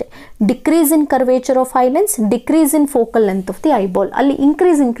ಡಿಕ್ರೀಸ್ ಅಷ್ಟೇ. Decrease in curvature of I lens, decrease in focal length of the eyeball. ಅಲ್ಲಿ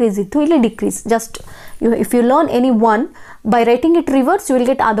increase ಇತ್ತು, ಇಲ್ಲಿ decrease. Just if you learn any one by writing it reverse you will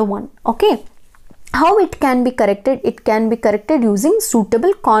get other one. Okay, how it can be corrected? It can be corrected using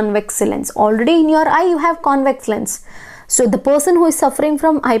suitable convex lens. Already in your eye you have convex lens, so the person who is suffering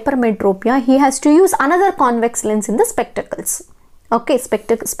from hypermetropia, he has to use another convex lens in the spectacles. Okay,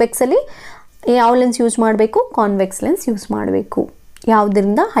 specs ಅಲ್ಲಿ ಯಾವ lens use ಮಾಡಬೇಕು? Convex lens use ಮಾಡಬೇಕು.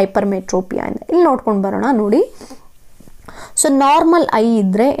 ಯಾವುದರಿಂದ? Hypermetropia ಇಂದ. ಇಲ್ಲಿ ನೋಡ್ಕೊಂಡು ಬರೋಣ ನೋಡಿ. ಸೊ ನಾರ್ಮಲ್ ಐ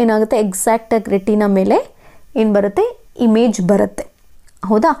ಇದ್ದರೆ ಏನಾಗುತ್ತೆ, ಎಕ್ಸಾಕ್ಟಾಗಿ ರೆಟಿನಾ ಮೇಲೆ ಏನು ಬರುತ್ತೆ, ಇಮೇಜ್ ಬರುತ್ತೆ,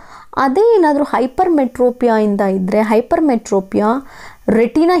 ಹೌದಾ? ಅದೇ ಏನಾದರೂ ಹೈಪರ್ಮೆಟ್ರೋಪಿಯಾ ಇಂದ ಇದ್ದರೆ, ಹೈಪರ್ಮೆಟ್ರೋಪಿಯಾ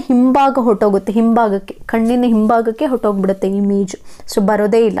ರೆಟಿನಾ ಹಿಂಭಾಗ ಹೊಟ್ಟೋಗುತ್ತೆ, ಹಿಂಭಾಗಕ್ಕೆ, ಕಣ್ಣಿನ ಹಿಂಭಾಗಕ್ಕೆ ಹೊಟ್ಟೋಗ್ಬಿಡುತ್ತೆ ಇಮೇಜ್. ಸೊ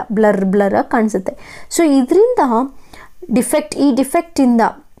ಬರೋದೇ ಇಲ್ಲ, ಬ್ಲರ್ ಕಾಣಿಸುತ್ತೆ. ಸೊ ಇದರಿಂದ ಈ ಡಿಫೆಕ್ಟಿಂದ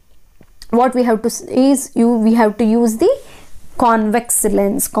what we have to is we have to use the convex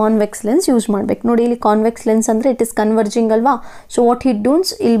lens use ಮಾಡಬೇಕು. ನೋಡಿ ಇಲ್ಲಿ ಕಾನ್ವೆಕ್ಸ್ ಲೆನ್ಸ್ ಅಂದರೆ ಇಟ್ ಇಸ್ ಕನ್ವರ್ಜಿಂಗ್ ಅಲ್ವಾ? ಸೊ ವಾಟ್ ಇಟ್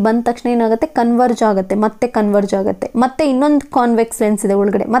ಡೂನ್ಸ್, ಇಲ್ಲಿ ಬಂದ ತಕ್ಷಣ ಏನಾಗುತ್ತೆ, ಕನ್ವರ್ಜ್ ಆಗುತ್ತೆ, ಮತ್ತೆ ಇನ್ನೊಂದು ಕಾನ್ವೆಕ್ಸ್ ಲೆನ್ಸ್ ಇದೆ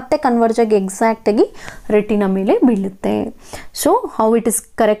ಒಳಗಡೆ, ಮತ್ತೆ ಕನ್ವರ್ಜ್ ಆಗಿ ಎಕ್ಸಾಕ್ಟಾಗಿ ರೆಟಿನಾ ಮೇಲೆ ಬೀಳುತ್ತೆ. So how it is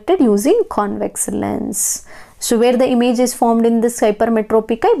corrected using convex lens. So where the image is formed in this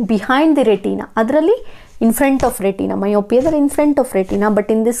ಹೈಪರ್ಮೆಟ್ರೋಪಿಕ್ I behind the retina, ಅದರಲ್ಲಿ in front of retina. Myopia is in front of retina, but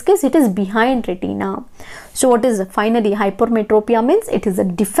in this case it is behind retina. So what is finally hypermetropia means? It is a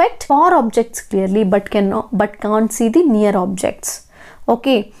defect for objects clearly but can't see the near objects.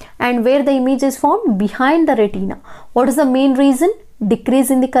 Okay, and where the image is formed? Behind the retina. What is the main reason?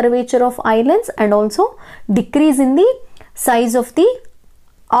 Decrease in the curvature of eye lens and also decrease in the size of the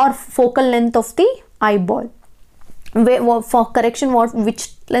or focal length of the eyeball. For correction, which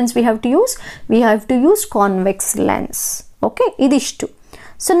lens we have to use? We have to use convex lens. Okay, idishtu.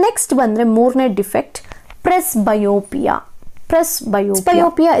 So next bandre moorne defect, presbyopia.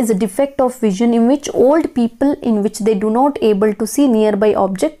 Presbyopia is a defect of vision in which old people in which they do not able to see nearby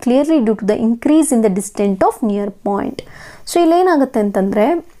object clearly due to the increase in the distance of near point. So ಇಲ್ಲಿ ಏನಾಗುತ್ತೆ ಅಂತಂದ್ರೆ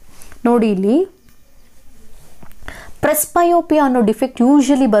ನೋಡಿ, ಇಲ್ಲಿ presbyopia ಅನ್ನೋ defect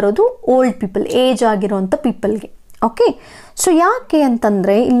usually ಬರೋದು old people, age ಆಗಿರೋಂಥ ಪೀಪಲ್ಗೆ. Okay, so ಯಾಕೆ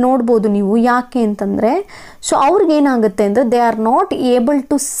ಅಂತಂದರೆ ಇಲ್ಲಿ ನೋಡ್ಬೋದು ನೀವು, ಯಾಕೆ ಅಂತಂದರೆ ಸೊ ಅವ್ರಿಗೇನಾಗುತ್ತೆ ಅಂದರೆ they are not able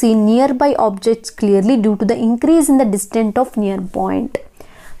to C near by objects clearly due to the increase in the distance of near point.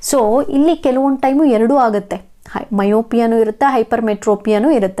 So ಇಲ್ಲಿ ಕೆಲವೊಂದು ಟೈಮು ಎರಡೂ ಆಗುತ್ತೆ, ಮಯೋಪಿಯಾನೂ ಇರುತ್ತೆ,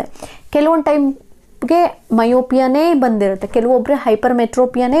 ಹೈಪರ್ಮೆಟ್ರೋಪಿಯಾನೂ ಇರುತ್ತೆ. ಕೆಲವೊಂದು ಟೈಮ್ಗೆ ಮಯೋಪಿಯಾನೇ ಬಂದಿರುತ್ತೆ, ಕೆಲವೊಬ್ಬರೇ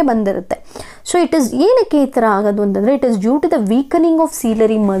ಹೈಪರ್ಮೆಟ್ರೋಪಿಯಾನೇ ಬಂದಿರುತ್ತೆ. ಸೊ ಇಟ್ ಇಸ್ ಏನಕ್ಕೆ ಈ ಥರ ಆಗೋದು ಅಂತಂದರೆ it is due to the weakening of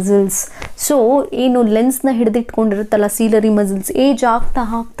ಸೀಲರಿ muscles. So ಏನು ಲೆನ್ಸ್ನ ಹಿಡಿದಿಟ್ಕೊಂಡಿರುತ್ತಲ್ಲ ಸೀಲರಿ ಮಸಲ್ಸ್, ಏಜ್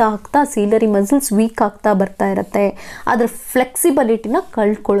ಆಗ್ತಾ ಸೀಲರಿ ಮಸಲ್ಸ್ ವೀಕ್ ಆಗ್ತಾ ಬರ್ತಾ ಇರುತ್ತೆ, ಅದರ ಫ್ಲೆಕ್ಸಿಬಿಲಿಟಿನ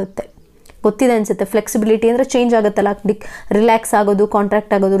ಕಳ್ಕೊಳ್ಳುತ್ತೆ. ಗೊತ್ತಿದೆ ಅನಿಸುತ್ತೆ, ಫ್ಲೆಕ್ಸಿಬಿಲಿಟಿ ಅಂದರೆ ಚೇಂಜ್ ಆಗುತ್ತಲ್ಲ, ರಿಲ್ಯಾಕ್ಸ್ ಆಗೋದು,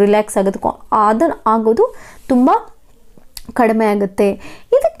 ಕಾಂಟ್ರಾಕ್ಟ್ ಆಗೋದು, ರಿಲ್ಯಾಕ್ಸ್ ಆಗೋದು, ಅದನ್ನು ಆಗೋದು ತುಂಬ ಕಡಿಮೆ ಆಗುತ್ತೆ.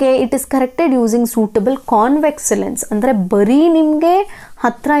 ಇದಕ್ಕೆ it is corrected using suitable convex lens. ಅಂದರೆ ಬರೀ ನಿಮಗೆ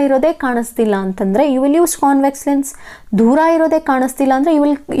ಹತ್ತಿರ ಇರೋದೇ ಕಾಣಿಸ್ತಿಲ್ಲ ಅಂತಂದರೆ you will use convex lens, ದೂರ ಇರೋದೇ ಕಾಣಿಸ್ತಿಲ್ಲ ಅಂದರೆ you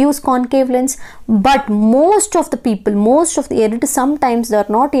will use concave lens. But most of the ಎರಡು sometimes they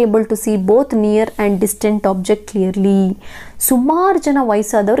are not able to C both near and distant object clearly. ಸುಮಾರು ಜನ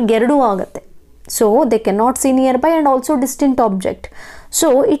ವಯಸ್ಸಾದವ್ರಿಗೆ ಎರಡೂ ಆಗುತ್ತೆ. So they cannot see nearby and also distant object. So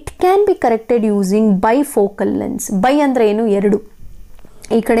it can be corrected using bifocal lens. Bi andre ಏನು ಎರಡು,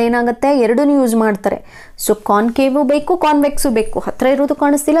 ಈ ಕಡೆ ಏನಾಗುತ್ತೆ ಎರಡನ್ನೂ ಯೂಸ್ ಮಾಡ್ತಾರೆ. ಸೊ ಕಾನ್ಕೇವು ಬೇಕು, ಕಾನ್ವೆಕ್ಸು ಬೇಕು, ಹತ್ತಿರ ಇರೋದು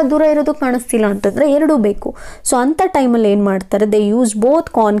ಕಾಣಿಸ್ತಿಲ್ಲ, ದೂರ ಇರೋದು ಕಾಣಿಸ್ತಿಲ್ಲ ಅಂತಂದರೆ ಎರಡೂ ಬೇಕು. ಸೊ ಅಂಥ ಟೈಮಲ್ಲಿ ಏನು ಮಾಡ್ತಾರೆ, they use both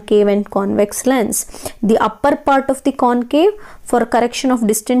concave and convex lens. The upper part of the concave for correction of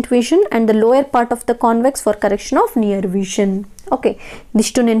distant vision and the lower part of the convex for correction of near vision. Okay,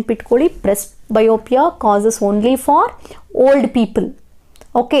 ಇದಿಷ್ಟು ನೆನ್ಪಿಟ್ಕೊಳ್ಳಿ. presbyopia causes only for old people.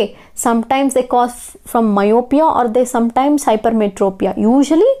 Okay, sometimes they cause from myopia or they sometimes hypermetropia.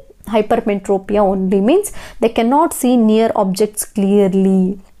 Usually hypermetropia only means they cannot see near objects clearly.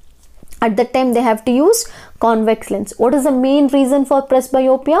 At that time they have to use convex lens. What is the main reason for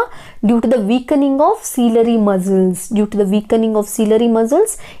presbyopia? Due to the weakening of ciliary muscles. Due to the weakening of ciliary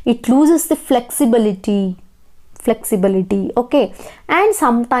muscles, it loses the flexibility. Okay, and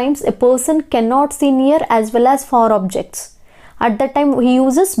sometimes a person cannot see near as well as far objects. At that time he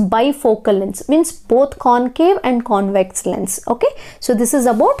uses bifocal lens, means both concave and convex lens. Okay, so this is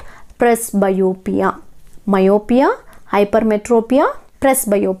about presbyopia. Myopia, hypermetropia,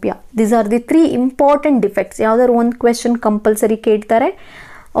 presbyopia. These are the three important defects. ಯಾವ್ದಾದ್ರು ಒಂದು question compulsory ಕೇಳ್ತಾರೆ.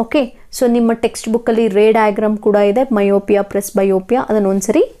 Okay, so ನಿಮ್ಮ text ಬುಕ್ಕಲ್ಲಿ ray diagram ಕೂಡ ಇದೆ, myopia ಪ್ರೆಸ್ಬಯೋಪಿಯಾ, ಅದನ್ನು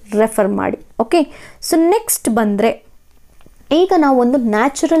ಒಂದ್ಸರಿ refer ಮಾಡಿ. ಓಕೆ, ಸೊ ನೆಕ್ಸ್ಟ್ ಬಂದರೆ ಈಗ ನಾವು ಒಂದು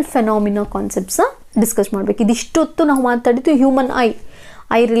ನ್ಯಾಚುರಲ್ ಫೆನಾಮಿನಾ ಕಾನ್ಸೆಪ್ಟ್ಸ್ನ ಡಿಸ್ಕಸ್ ಮಾಡಬೇಕು. ಇದಿಷ್ಟೊತ್ತು ನಾವು ಮಾತಾಡಿದ್ದು ಹ್ಯೂಮನ್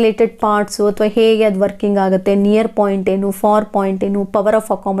ಐ ರಿಲೇಟೆಡ್ ಪಾರ್ಟ್ಸು, ಅಥವಾ ಹೇಗೆ ಅದು ವರ್ಕಿಂಗ್ ಆಗುತ್ತೆ, ನಿಯರ್ ಪಾಯಿಂಟ್ ಏನು, ಫಾರ್ ಪಾಯಿಂಟ್ ಏನು, ಪವರ್ ಆಫ್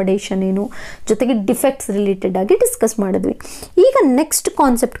ಅಕಾಮಡೇಷನ್ ಏನು, ಜೊತೆಗೆ ಡಿಫೆಕ್ಟ್ಸ್ ರಿಲೇಟೆಡ್ ಆಗಿ ಡಿಸ್ಕಸ್ ಮಾಡಿದ್ವಿ. ಈಗ ನೆಕ್ಸ್ಟ್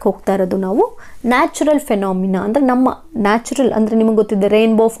ಕಾನ್ಸೆಪ್ಟ್ಗೆ ಹೋಗ್ತಾ ಇರೋದು ನಾವು ನ್ಯಾಚುರಲ್ ಫೆನಾಮಿನಾ. ಅಂದರೆ ನಮ್ಮ ನ್ಯಾಚುರಲ್ ಅಂದರೆ ನಿಮಗೆ ಗೊತ್ತಿದೆ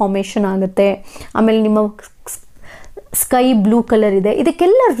ರೇನ್ಬೋ ಫಾರ್ಮೇಷನ್ ಆಗುತ್ತೆ, ಆಮೇಲೆ ನಿಮ್ಮ ಸ್ಕೈ ಬ್ಲೂ ಕಲರ್ ಇದೆ.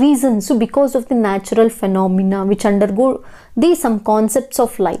 ಇದಕ್ಕೆಲ್ಲ reasons because of the natural phenomena which undergo the some concepts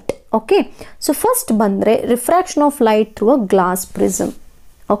of light. Okay, so first ಬಂದರೆ refraction of light through a glass prism.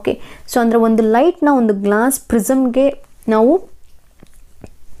 Okay, so ಅಂದರೆ ಒಂದು ಲೈಟ್ನ ಒಂದು ಗ್ಲಾಸ್ ಪ್ರಿಸಮ್ಗೆ ನಾವು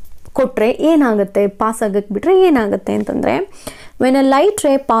ಕೊಟ್ಟರೆ ಏನಾಗುತ್ತೆ, ಪಾಸ್ ಆಗಕ್ಕೆ ಬಿಟ್ಟರೆ ಏನಾಗುತ್ತೆ ಅಂತಂದರೆ, when a light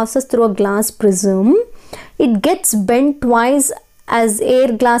ray passes through a glass prism, it gets bend twice as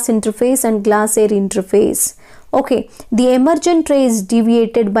air glass interface and glass air interface. Okay, the emergent ray is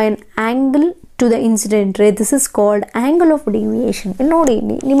deviated by an angle to the incident ray. This is called angle of deviation. ಇಲ್ಲಿ ನೋಡಿ,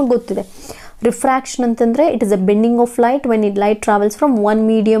 ನಿಮಗೆ ಗೊತ್ತಿದೆ refraction ಅಂತಂದರೆ it is a bending of light when it light travels from one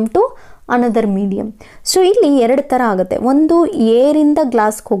medium to another medium. So ಇಲ್ಲಿ ಎರಡು ಥರ ಆಗುತ್ತೆ. ಒಂದು ಏರಿಂದ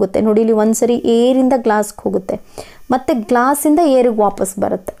ಗ್ಲಾಸ್ಗೆ ಹೋಗುತ್ತೆ ನೋಡಿ, ಇಲ್ಲಿ ಒಂದು ಸರಿ ಏರಿಂದ ಗ್ಲಾಸ್ಗೆ ಹೋಗುತ್ತೆ, ಮತ್ತು ಗ್ಲಾಸಿಂದ ಏರಿಗೆ ವಾಪಸ್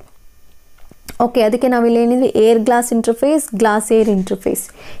ಬರುತ್ತೆ. ಓಕೆ, ಅದಕ್ಕೆ ನಾವಿಲ್ಲಿ ಏನಿದ್ವಿ air glass interface, glass air interface.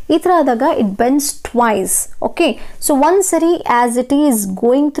 ಈ ಥರ ಆದಾಗ it bends twice. Okay, so ಒಂದು ಸರಿ as it is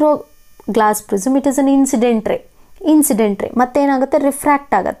going through glass prism, it is an incident ರೇ ಮತ್ತೇನಾಗುತ್ತೆ,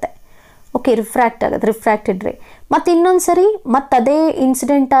 ರಿಫ್ರ್ಯಾಕ್ಟ್ ಆಗುತ್ತೆ. ಓಕೆ, ರಿಫ್ರ್ಯಾಕ್ಟೆಡ್ ರೇ. ಮತ್ತು ಇನ್ನೊಂದು ಸರಿ ಮತ್ತು ಅದೇ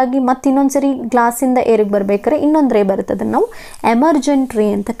ಇನ್ಸಿಡೆಂಟ್ ಆಗಿ ಮತ್ತು ಇನ್ನೊಂದು ಸರಿ ಗ್ಲಾಸಿಂದ ಏರಿಗೆ ಬರಬೇಕಾದ್ರೆ ಇನ್ನೊಂದು ರೇ ಬರುತ್ತೆ, ಅದನ್ನು ನಾವು ಎಮರ್ಜೆಂಟ್ ರೇ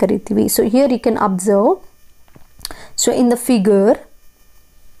ಅಂತ ಕರಿತೀವಿ. So here you can observe, so in the figure,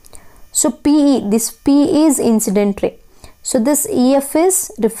 so PE, this PE is incident ray. So this EF is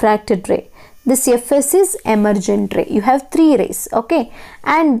refracted ray. This FS is emergent ray. You have three rays. Okay,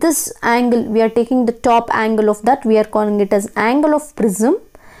 and this angle, we are taking the top angle of that, we are calling it as angle of prism.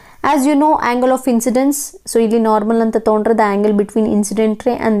 As you know, angle of incidence, so ಇಲ್ಲಿ normal anta ತಗೊಂಡ್ರೆ the angle between incident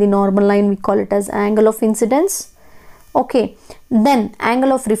ray and the normal line, we call it as angle of incidence. Okay, then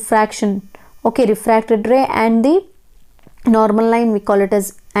angle of refraction. Okay, refracted ray and the normal line, we call it as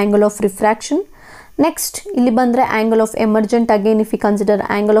angle of refraction. Next, ಇಲ್ಲಿ ಬಂದರೆ angle of emergent. Again, if we consider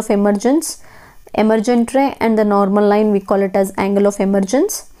angle of emergence, emergent ray and the normal line, we call it as angle of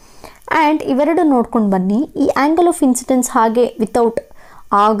emergence. And ಇವೆರಡು ನೋಡ್ಕೊಂಡು ಬನ್ನಿ. ಈ angle of incidence ಹಾಗೆ without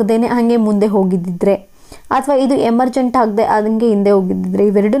ಆಗದೇನೆ ಹಾಗೆ ಮುಂದೆ ಹೋಗಿದ್ದಿದ್ರೆ, ಅಥವಾ ಇದು ಎಮರ್ಜೆಂಟ್ ಆಗದೆ ಅದಂಗೆ ಹಿಂದೆ ಹೋಗಿದ್ದಿದ್ರೆ,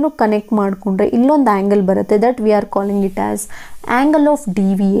 ಇವೆರಡನ್ನೂ ಕನೆಕ್ಟ್ ಮಾಡಿಕೊಂಡ್ರೆ ಇಲ್ಲೊಂದು ಆ್ಯಂಗಲ್ ಬರುತ್ತೆ, that we are calling it as angle of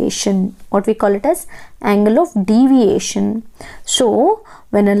deviation. What we call it as angle of deviation. So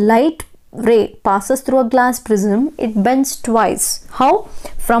when a light ray passes through a glass prism, it bends twice. How?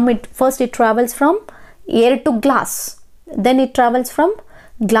 From it, first it travels from air to glass, then it travels from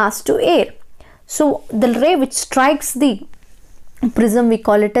glass to air. So the ray which strikes the prism, we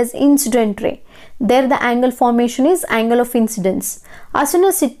call it as incident ray. There the angle formation is angle of incidence. As soon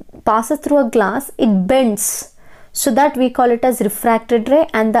as it passes through a glass, it bends, so that we call it as refracted ray,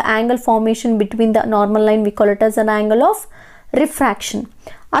 and the angle formation between the normal line, we call it as an angle of refraction.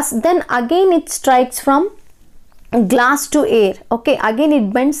 As then again it strikes from glass to air. Okay, again it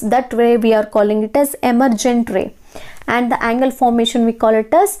bends, that ray we are calling it as emergent ray, and the angle formation we call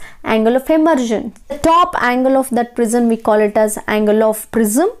it as angle of emergence. The top angle of that prism we call it as angle of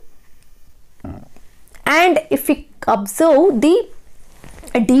prism. And if we observe the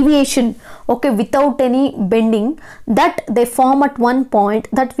deviation, okay, without any bending, that they form at one point,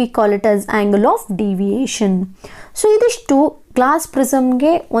 that we call it as angle of deviation. So ಇದಿಷ್ಟು glass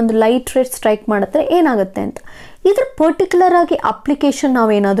ಪ್ರಿಸಮ್ಗೆ ಒಂದು light ray strike ಮಾಡಿದ್ರೆ ಏನಾಗುತ್ತೆ ಅಂತ. ಇದ್ರ particular ಆಗಿ application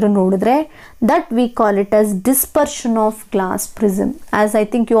ನಾವೇನಾದರೂ ನೋಡಿದ್ರೆ, that we call it as dispersion of glass prism. As I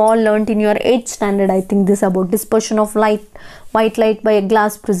think you all learned in your 8th standard, I think this about dispersion of light, white light by a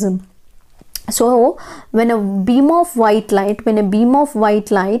glass prism. So when a beam of white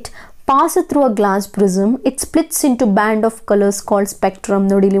light passes through a glass prism, it splits into band of colors called spectrum.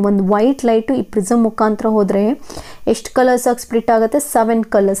 ನೋಡಿ, ಇಲ್ಲಿ ಒಂದು white light ಈ prism ಮುಖಾಂತರ ಹೋದರೆ ಎಷ್ಟು colours ಆಗಿ split ಆಗುತ್ತೆ 7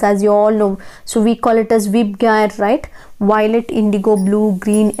 colours as you all know so we call it as ವಿಬ್ಗ್ಯಾರ್ right violet IndiGo blue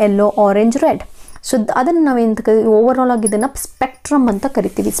green yellow orange red so ಅದನ್ನು ನಾವೇನು ಓವರ್ ಆಲ್ ಆಗಿ ಇದನ್ನು ಸ್ಪೆಕ್ಟ್ರಮ್ ಅಂತ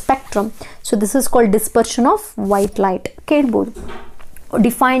ಕರಿತೀವಿ spectrum so this is called dispersion of white light ಕೇಳ್ಬೋದು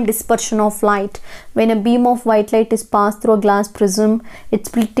define dispersion of light when a beam of white light is passed through a glass prism it's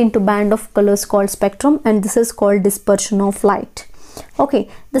split into band of colors called spectrum and this is called dispersion of light okay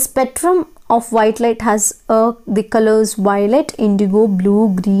the spectrum of white light has the colors violet indigo blue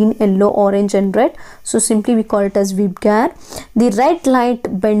green yellow orange and red so simply we call it as ವಿಬ್ಗ್ಯಾರ್ the red light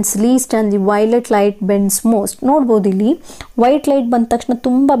bends least and the violet light bends most ನೋಡಬಹುದು ಇಲ್ಲಿ white light ಬಂದ ತಕ್ಷಣ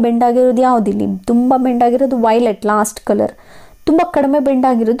ತುಂಬಾ bend ಆಗಿರೋದು ಯಾವುದು ಇಲ್ಲಿ ತುಂಬಾ bend ಆಗಿರೋದು ವೈಲೆಟ್ ಲಾಸ್ಟ್ ಕಲರ್ ತುಂಬ ಕಡಿಮೆ ಬೆಂಡ್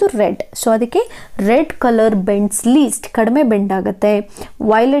ಆಗಿರೋದು ರೆಡ್ ಸೊ ಅದಕ್ಕೆ ರೆಡ್ ಕಲರ್ ಬೆಂಡ್ಸ್ ಲೀಸ್ಟ್ ಕಡಿಮೆ ಬೆಂಡ್ ಆಗುತ್ತೆ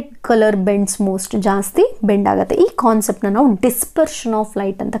ವೈಲೆಟ್ ಕಲರ್ ಬೆಂಡ್ಸ್ ಮೋಸ್ಟ್ ಜಾಸ್ತಿ ಬೆಂಡ್ ಆಗುತ್ತೆ ಈ ಕಾನ್ಸೆಪ್ಟ್ನ ನಾವು ಡಿಸ್ಪರ್ಷನ್ ಆಫ್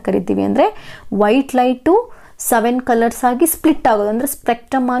ಲೈಟ್ ಅಂತ ಕರಿತೀವಿ ಅಂದರೆ ವೈಟ್ ಲೈಟು 7 ಕಲರ್ಸ್ ಆಗಿ ಸ್ಪ್ಲಿಟ್ ಆಗೋದು ಅಂದರೆ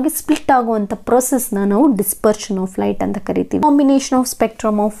ಸ್ಪೆಕ್ಟ್ರಮ್ ಆಗಿ ಸ್ಪ್ಲಿಟ್ ಆಗುವಂಥ ಪ್ರೊಸೆಸ್ನ ನಾವು ಡಿಸ್ಪರ್ಷನ್ ಆಫ್ ಲೈಟ್ ಅಂತ ಕರಿತೀವಿ combination of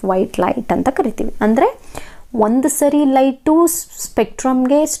spectrum of white light ಅಂತ ಕರಿತೀವಿ ಅಂದರೆ ಒಂದು ಸರಿ ಲೈಟು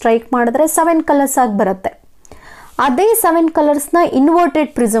ಸ್ಪೆಕ್ಟ್ರಮ್ಗೆ ಸ್ಟ್ರೈಕ್ ಮಾಡಿದ್ರೆ 7 ಕಲರ್ಸ್ ಆಗಿ ಬರುತ್ತೆ ಅದೇ 7 ಕಲರ್ಸ್ನ ಇನ್ವರ್ಟೆಡ್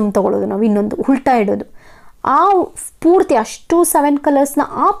ಪ್ರಿಸಮ್ ತೊಗೊಳ್ಳೋದು ನಾವು ಇನ್ನೊಂದು ಉಲ್ಟಾ ಇಡೋದು ಆ ಪೂರ್ತಿ ಅಷ್ಟು 7 ಕಲರ್ಸ್ನ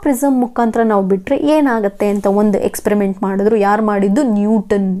ಆ ಪ್ರಿಸಮ್ ಮುಖಾಂತರ ನಾವು ಬಿಟ್ಟರೆ ಏನಾಗುತ್ತೆ ಅಂತ ಒಂದು ಎಕ್ಸ್ಪೆರಿಮೆಂಟ್ ಮಾಡಿದ್ರು ಯಾರು ಮಾಡಿದ್ದು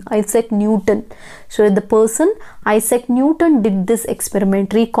Newton Isaac Newton so the person Isaac Newton did this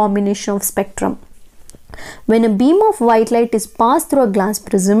experiment recombination of spectrum when a beam of white light is passed through a glass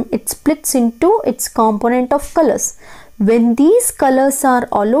prism it splits into its component of colors when these colors are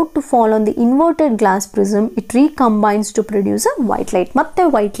allowed to fall on the inverted glass prism it recombines to produce a white light ಮತ್ತೆ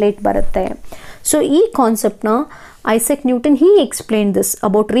white light ಬರುತ್ತೆ so ಈ concept ನ Isaac Newton he explained this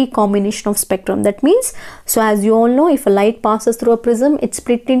about recombination of spectrum that means so as you all know if a light passes through a prism it's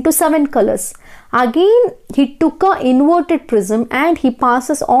split into 7 colors again he took a inverted prism and he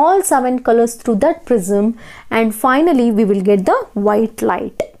passes all 7 colors through that prism and finally we will get the white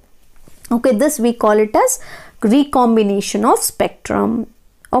light okay this we call it as recombination of spectrum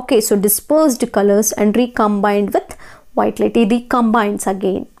okay so dispersed colors and recombined with white light it recombines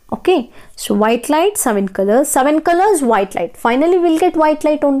again okay so white light 7 colors white light finally we'll get white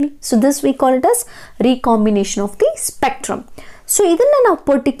light only so this we call it as recombination of the spectrum so ಇದನ್ನ ನಾವು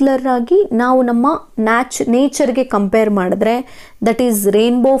particular ಆಗಿ ನಾವು ನಮ್ಮ ನೇಚರ್ಗೆ compare ಮಾಡಿದ್ರೆ that is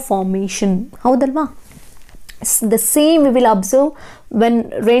rainbow formation ಹೌದಲ್ವಾ the same we will observe when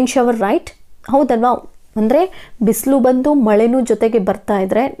rain shower right ಹೌದಲ್ವಾ ಅಂದರೆ ಬಿಸಿಲು ಬಂದು ಮಳೆನೂ ಜೊತೆಗೆ ಬರ್ತಾ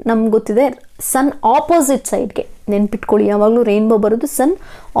ಇದ್ರೆ ನಮ್ಗೆ ಗೊತ್ತಿದೆ ಸನ್ ಆಪೋಸಿಟ್ ಸೈಡ್ಗೆ ನೆನ್ಪಿಟ್ಕೊಳ್ಳಿ ಯಾವಾಗಲೂ ರೈನ್ಬೋ ಬರೋದು ಸನ್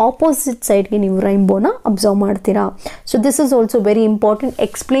ಆಪೋಸಿಟ್ ಸೈಡ್ಗೆ ನೀವು ರೈನ್ಬೋನ ಅಬ್ಸರ್ವ್ ಮಾಡ್ತೀರಾ so this is also very important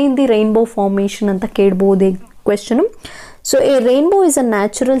explain the rainbow formation ಅಂತ ಕೇಳ್ಬೋದು question so A rainbow is a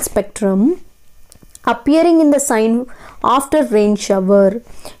natural spectrum appearing in the sign after rain shower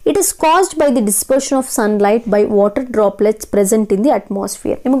it is caused by the dispersion of sunlight by water droplets present in the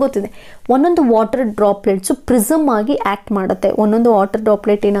atmosphere ನಿಮಗೆ ಗೊತ್ತಿದೆ ಒಂದೊಂದು water droplets prism ಆಗಿ act ಮಾಡುತ್ತೆ ಒಂದೊಂದು water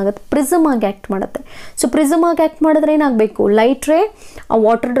droplet ಏನಾಗುತ್ತೆ prism ಆಗಿ act ಮಾಡುತ್ತೆ so prism ಆಗಿ ಆಕ್ಟ್ ಮಾಡಿದ್ರೆ ಏನಾಗಬೇಕು ಲೈಟ್ ರೇ ಆ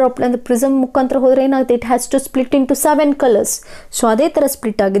ವಾಟರ್ ಡ್ರಾಪ್ಲೆಟ್ ಅಂದ್ರೆ ಪ್ರಿಸಮ್ ಮುಖಾಂತರ ಹೋದ್ರೆ ಏನಾಗುತ್ತೆ it has to split into 7 colours so ಅದೇ ಥರ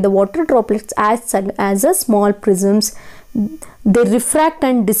ಸ್ಪ್ಲಿಟ್ ಆಗಿದೆ water droplets as a small ಪ್ರಿಸಮ್ಸ್ they refract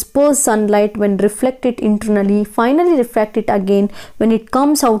and disperse sunlight when reflect it internally finally refract it again when it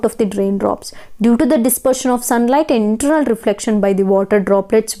comes out of the raindrops due to the dispersion of sunlight and internal reflection by the water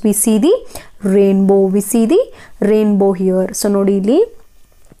droplets we see the rainbow here so ನೋಡಿ ಇಲ್ಲಿ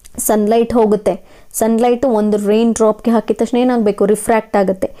sunlight ಹೋಗುತ್ತೆ sunlight ಒಂದು rain ಡ್ರಾಪ್ಗೆ ಹಾಕಿದ ತಕ್ಷಣ ಏನಾಗಬೇಕು refract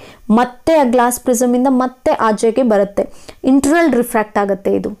ಆಗುತ್ತೆ ಮತ್ತೆ ಆ ಗ್ಲಾಸ್ ಪ್ರಿಸಮ್ ಇಂದ ಮತ್ತೆ ಆಚೆಗೆ ಬರುತ್ತೆ ಇಂಟರ್ನಲ್ ರಿಫ್ರಾಕ್ಟ್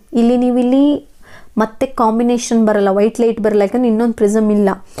ಆಗುತ್ತೆ ಇದು ಇಲ್ಲಿ ನೀವು ಇಲ್ಲಿ ಮತ್ತೆ ಕಾಂಬಿನೇಷನ್ ಬರಲ್ಲ ವೈಟ್ ಲೈಟ್ ಬರಲ್ಲ ಯಾಕಂದ್ರೆ ಇನ್ನೊಂದು ಪ್ರಿಸಮ್ ಇಲ್ಲ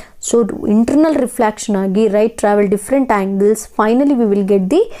ಸೊ ಇಂಟರ್ನಲ್ ರಿಫ್ಲೆಕ್ಷನ್ ಆಗಿ right travel different angles finally we will get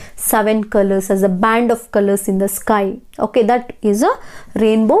the 7 colours as a band of colours in the sky okay that is a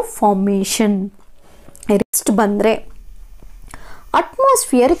rainbow formation next ಬಂದರೆ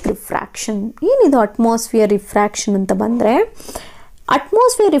atmospheric refraction ಏನಿದು atmosphere refraction ಅಂತ ಬಂದರೆ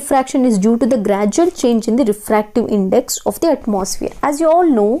atmosphere refraction is due to the gradual change in the refractive index of the atmosphere as you all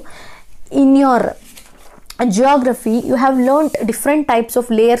know in your geography you have learnt different types of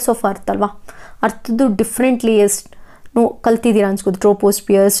layers of earth alva earthdu different layers no kaltidira anskodu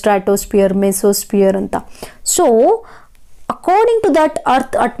troposphere stratosphere mesosphere anta so according to that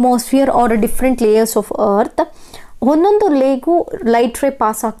earth atmosphere or different layers of earth ಒಂದೊಂದು ಲೇಗೂ light ray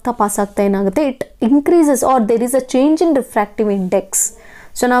pass ಆಗ್ತಾ ಏನಾಗುತ್ತೆ it increases are there is a change in refractive index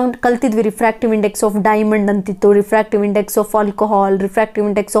so ನಾವು ಕಲ್ತಿದ್ವಿ refractive index of diamond ಅಂತಿತ್ತು, refractive index of alcohol, refractive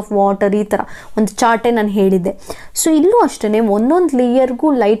index of water, ಈ ಥರ ಒಂದು ಚಾರ್ಟೇ ನಾನು ಹೇಳಿದ್ದೆ. ಸೊ ಇಲ್ಲೂ ಅಷ್ಟೇ ಒಂದೊಂದು ಲೇಯರ್ಗೂ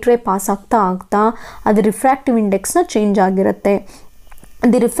ಲೈಟ್ ರೇ ಪಾಸ್ ಆಗ್ತಾ ಅದು ರಿಫ್ರಾಕ್ಟಿವ್ ಇಂಡೆಕ್ಸ್ನ ಚೇಂಜ್ ಆಗಿರುತ್ತೆ.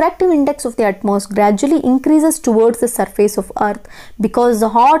 The refractive index of the atmosphere gradually increases towards the surface of earth because the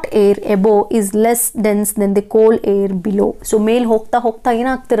hot air above is less dense than the cold air below. So ಮೇಲ್ ಹೋಗ್ತಾ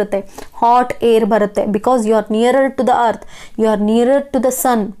ಏನಾಗ್ತಿರುತ್ತೆ, hot air ಬರುತ್ತೆ, because you are nearer to the earth, you are nearer to the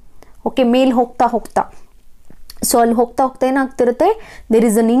sun. Okay, ಮೇಲ್ ಹೋಗ್ತಾ so ಅಲ್ಲಿ ಹೋಗ್ತಾ ಏನಾಗ್ತಿರುತ್ತೆ, there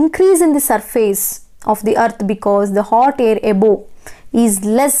is an increase in the surface of the earth because the hot air above is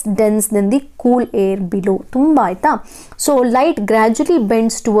less dense than the cool air below. ತುಂಬ ಆಯ್ತಾ. So light gradually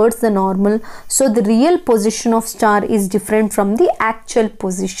bends towards the normal, so the real position off star is different from the actual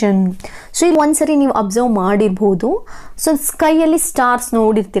position. So ಇದು ಒಂದ್ಸರಿ ನೀವು observe ಮಾಡಿರ್ಬೋದು. So ಸ್ಕೈಯಲ್ಲಿ stars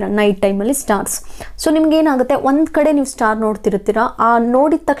ನೋಡಿರ್ತೀರ, night ಟೈಮಲ್ಲಿ stars. So ನಿಮ್ಗೆ ಏನಾಗುತ್ತೆ, ಒಂದು ಕಡೆ ನೀವು ಸ್ಟಾರ್ ನೋಡ್ತಿರ್ತೀರ, ಆ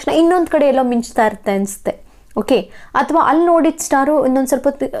ನೋಡಿದ ತಕ್ಷಣ ಇನ್ನೊಂದು ಕಡೆ ಎಲ್ಲೋ ಮಿಂಚ್ತಾ ಇರುತ್ತೆ ಅನಿಸುತ್ತೆ. ಓಕೆ, ಅಥವಾ ಅಲ್ಲಿ ನೋಡಿದ ಸ್ಟಾರು ಇನ್ನೊಂದು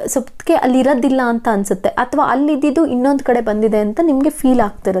ಸ್ವಲ್ಪಕ್ಕೆ ಅಲ್ಲಿ ಇರೋದಿಲ್ಲ ಅಂತ ಅನಿಸುತ್ತೆ, ಅಥವಾ ಅಲ್ಲಿದ್ದು ಇನ್ನೊಂದು ಕಡೆ ಬಂದಿದೆ ಅಂತ ನಿಮಗೆ ಫೀಲ್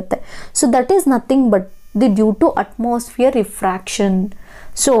ಆಗ್ತಿರುತ್ತೆ. So that is nothing but the due to atmosphere refraction.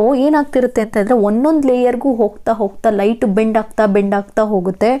 So ಏನಾಗ್ತಿರುತ್ತೆ ಅಂತಂದರೆ ಒಂದೊಂದು ಲೇಯರ್ಗೂ ಹೋಗ್ತಾ ಲೈಟು ಬೆಂಡ್ ಆಗ್ತಾ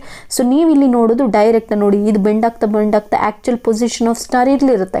ಹೋಗುತ್ತೆ. ಸೊ ನೀವು ಇಲ್ಲಿ ನೋಡೋದು ಡೈರೆಕ್ಟ್ ನೋಡಿ, ಇದು ಬೆಂಡ್ ಆಗ್ತಾ ಆ್ಯಕ್ಚುಯಲ್ ಪೊಸಿಷನ್ ಆಫ್ ಸ್ಟಾರ್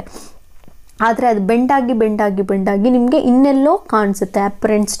ಇರಲಿರುತ್ತೆ, ಆದರೆ ಅದು ಬೆಂಡಾಗಿ ನಿಮಗೆ ಇನ್ನೆಲ್ಲೋ ಕಾಣಿಸುತ್ತೆ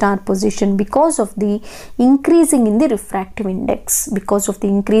apparent star position because of the increasing in the refractive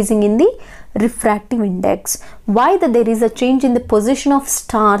index. Why there is a change in the position of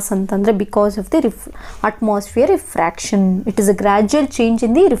stars ಅಂತಂದರೆ because of the atmosphere refraction. It is a gradual change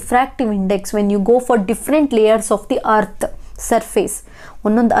in the refractive index when you go for different layers of the earth surface.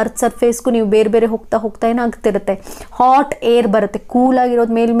 ಒಂದೊಂದು earth ಸರ್ಫೇಸ್ಗೂ ನೀವು ಬೇರೆ ಹೋಗ್ತಾ ಏನಾಗ್ತಿರುತ್ತೆ, hot air ಬರುತ್ತೆ, cool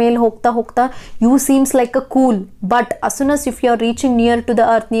ಆಗಿರೋದು ಮೇಲೆ ಹೋಗ್ತಾ you seems like a cool, but as soon as if you are reaching near to the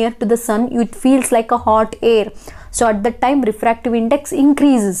earth, near to the sun, it feels like a hot air. So at that time refractive index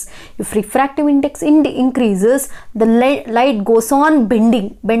increases. If refractive index increases, the light goes on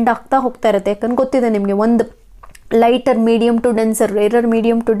bend ಆಗ್ತಾ ಹೋಗ್ತಾ ಇರುತ್ತೆ. ಯಾಕಂದ್ರೆ ಗೊತ್ತಿದೆ ನಿಮಗೆ, ಒಂದು lighter medium to denser, rarer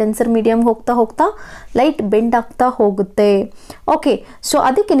medium to denser medium ಹೋಗ್ತಾ light bend ಆಗ್ತಾ ಹೋಗುತ್ತೆ. ಓಕೆ, ಸೊ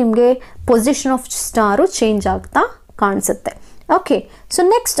ಅದಕ್ಕೆ ನಿಮಗೆ ಪೊಸಿಷನ್ ಆಫ್ ಸ್ಟಾರು ಚೇಂಜ್ ಆಗ್ತಾ ಕಾಣಿಸುತ್ತೆ. ಓಕೆ, ಸೊ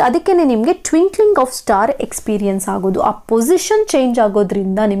ನೆಕ್ಸ್ಟ್ ಅದಕ್ಕೇ ನಿಮಗೆ ಟ್ವಿಂಕ್ಲಿಂಗ್ ಆಫ್ ಸ್ಟಾರ್ ಎಕ್ಸ್ಪೀರಿಯನ್ಸ್ ಆಗೋದು. ಆ ಪೊಸಿಷನ್ ಚೇಂಜ್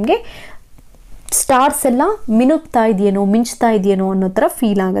ಆಗೋದ್ರಿಂದ ನಿಮಗೆ ಸ್ಟಾರ್ಸ್ ಎಲ್ಲ ಮಿಂಚ್ತಾ ಇದೆಯೇನೋ ಅನ್ನೋ ಥರ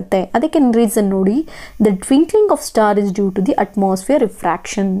ಫೀಲ್ ಆಗುತ್ತೆ. ಅದಕ್ಕೆ ರೀಸನ್ ನೋಡಿ, the twinkling off star is due to the atmosphere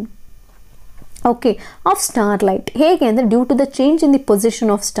refraction. Okay, off star light ಹೇಗೆ ಅಂದರೆ due to the change in the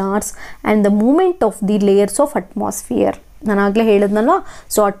position of stars and the moment of the layers of atmosphere. ನಾನು ಆಗಲೇ ಹೇಳಿದ್ನಲ್ವ,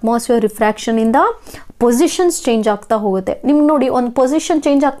 so atmosphere ರಿಫ್ರಾಕ್ಷನಿಂದ positions change ಆಗ್ತಾ ಹೋಗುತ್ತೆ. ನಿಮ್ಗೆ ನೋಡಿ, ಒಂದು position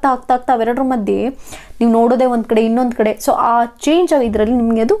change ಆಗ್ತಾ ಅವೆರಡರ ಮಧ್ಯೆ ನೀವು ನೋಡೋದೇ ಒಂದು ಕಡೆ ಇನ್ನೊಂದು ಕಡೆ, ಸೊ ಆ ಚೇಂಜ್ ಇದರಲ್ಲಿ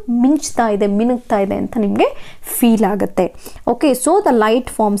ನಿಮಗೆ ಅದು ಮಿನುಗ್ತಾ ಇದೆ ಅಂತ ನಿಮಗೆ ಫೀಲ್ ಆಗುತ್ತೆ. Okay, so the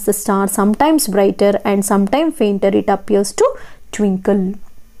light forms the star, sometimes brighter and sometime ಫೇಂಟರ್, it appears to twinkle.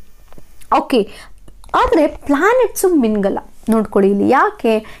 Okay, ಆದರೆ ಪ್ಲಾನೆಟ್ಸು ಮಿನ್ಗಲ್ಲ. ನೋಡ್ಕೊಳ್ಳಿ ಇಲ್ಲಿ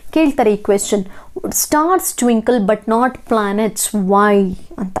ಯಾಕೆ ಕೇಳ್ತಾರೆ ಈ question, stars twinkle but not planets, Y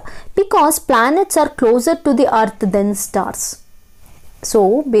ಅಂತ. Because planets R closer to the earth then stars. So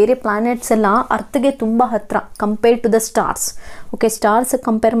ಬೇರೆ planets ಎಲ್ಲ ಅರ್ಥಗೆ ತುಂಬ ಹತ್ತಿರ compare to the stars. Okay, stars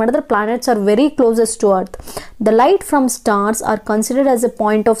compare ಮಾಡಿದ್ರೆ planets are very closest to earth. The light from stars are considered as A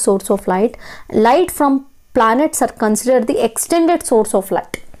point of swords of light. Light from planets are considered the extended source of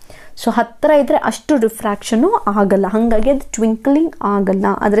light. So ಹತ್ತಿರ ಇದ್ದರೆ ಅಷ್ಟು ರಿಫ್ರಾಕ್ಷನ್ನು ಆಗಲ್ಲ, ಹಾಗಾಗಿ ಅದು twinkling ಆಗಲ್ಲ.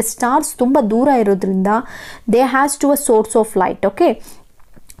 ಆದರೆ stars ತುಂಬ ದೂರ ಇರೋದ್ರಿಂದ they has to a source of light. Okay,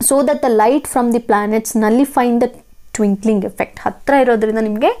 so that the light from the planets ನಲ್ಲಿಫೈನ್ the twinkling effect. ಹತ್ತಿರ ಇರೋದ್ರಿಂದ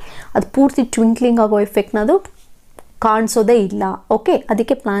ನಿಮಗೆ ಅದು ಪೂರ್ತಿ ಟ್ವಿಂಕ್ಲಿಂಗ್ ಆಗೋ ಎಫೆಕ್ಟ್ನ ಅದು ಕಾಣಿಸೋದೇ ಇಲ್ಲ. ಓಕೆ,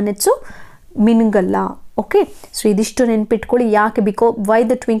 ಅದಕ್ಕೆ ಪ್ಲಾನೆಟ್ಸು ಮಿನುಗಲ್ಲ. ಓಕೆ, ಸೊ ಇದಿಷ್ಟು ನೆನ್ಪಿಟ್ಕೊಳ್ಳಿ. ಯಾಕೆ why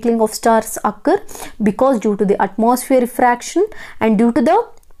the twinkling of stars ಅಕ್ಕರ್, because due to the atmosphere refraction and due to the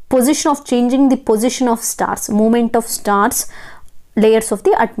position of changing the position of stars, movement of stars, layers of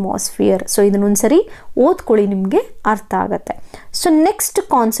the atmosphere. So ಇದನ್ನೊಂದ್ಸರಿ ಓದ್ಕೊಳ್ಳಿ, ನಿಮಗೆ ಅರ್ಥ ಆಗುತ್ತೆ. So next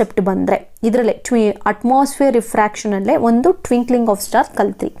concept ಬಂದರೆ ಇದರಲ್ಲೇ atmosphere ರಿಫ್ರಾಕ್ಷನಲ್ಲೇ ಒಂದು twinkling off star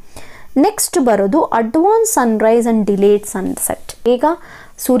ಕಲ್ತ್ರಿ. Next ಬರೋದು advance Sunrise and delayed sunset. ಈಗ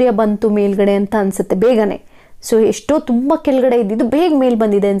ಸೂರ್ಯ ಬಂತು ಮೇಲ್ಗಡೆ ಅಂತ ಅನಿಸುತ್ತೆ ಬೇಗನೆ, ಸೊ ಎಷ್ಟೋ ತುಂಬ ಕೆಳಗಡೆ ಇದ್ದಿದ್ದು ಬೇಗ ಮೇಲೆ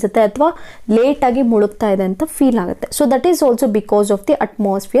ಬಂದಿದೆ ಅನ್ಸುತ್ತೆ ಅಥವಾ ಲೇಟಾಗಿ ಮುಳುಗ್ತಾ ಇದೆ ಅಂತ ಫೀಲ್ ಆಗುತ್ತೆ. So that is also because of the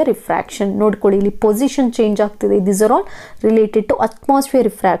atmosphere refraction. ನೋಡ್ಕೊಳ್ಳಿ ಇಲ್ಲಿ ಪೊಸಿಷನ್ ಚೇಂಜ್ ಆಗ್ತಿದೆ. These are all related to atmosphere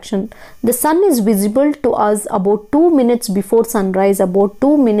refraction. The sun is visible to us about 2 minutes before Sunrise, about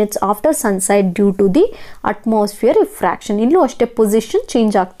 2 minutes after sunset due to the atmosphere refraction. ಇಲ್ಲೂ ಅಷ್ಟೇ position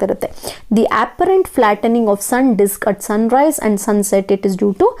change ಆಗ್ತಿರುತ್ತೆ. The apparent flattening of sun disk at sunrise and sunset, it is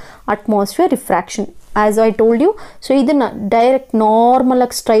due to atmosphere refraction. As I told you, so ಇದನ್ನ direct normal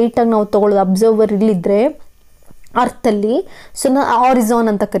ಆಗಿ straight ಆಗಿ ನಾವು ತಗೊಳ್ಳೋದು observer ಇಲ್ಲಿದ್ರೆ ಅರ್ಥಲ್ಲಿ, so ಆರಿಝಾನ್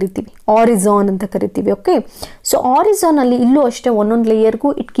ಅಂತ ಕರಿತೀವಿ. ಓಕೆ, ಸೊ ಆರಿಝಾನ್ ಅಲ್ಲಿ ಇಲ್ಲೂ ಅಷ್ಟೇ ಒಂದೊಂದು ಲೇಯರ್ಗೂ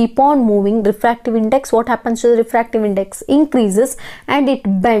it keep on moving. Refractive index, what happens to the refractive index increases and it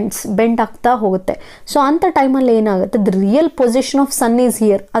bend ಆಗ್ತಾ ಹೋಗುತ್ತೆ. ಸೊ ಅಂಥ ಟೈಮಲ್ಲಿ ಏನಾಗುತ್ತೆ, the real position of sun is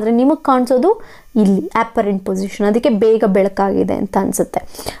here, ಆದರೆ ನಿಮಗೆ ಕಾಣಿಸೋದು ಇಲ್ಲಿ ಅಪರೆಂಟ್ ಪೊಸಿಷನ್, ಅದಕ್ಕೆ ಬೇಗ ಬೆಳಕಾಗಿದೆ ಅಂತ ಅನಿಸುತ್ತೆ.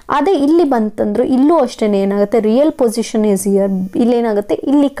 ಅದೇ ಇಲ್ಲಿ ಬಂತಂದ್ರು ಇಲ್ಲೂ ಅಷ್ಟೇ ಏನಾಗುತ್ತೆ, ರಿಯಲ್ ಪೊಸಿಷನ್ ಈಸ್ ಹಿಯರ್, ಇಲ್ಲೇನಾಗುತ್ತೆ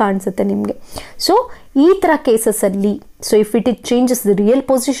ಇಲ್ಲಿ ಕಾಣಿಸುತ್ತೆ ನಿಮಗೆ. ಸೊ ಈ ಥರ ಕೇಸಸಲ್ಲಿ, so if it changes the real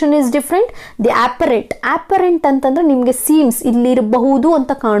position is different, the operant ಅಂತಂದ್ರೆ ನಿಮಗೆ ಸೀಮ್ಸ್ ಇಲ್ಲಿರಬಹುದು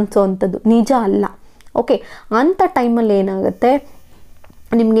ಅಂತ ಕಾಣಿಸೋ ಅಂಥದ್ದು, ನಿಜ ಅಲ್ಲ. ಓಕೆ, ಅಂಥ ಟೈಮಲ್ಲಿ ಏನಾಗುತ್ತೆ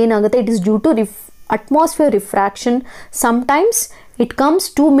ನಿಮ್ಗೇನಾಗುತ್ತೆ, it is due to atmosphere refraction. Sometimes it comes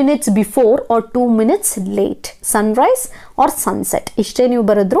 2 minutes before or 2 minutes late, sunrise or sunset. ಇಷ್ಟೇ ನೀವು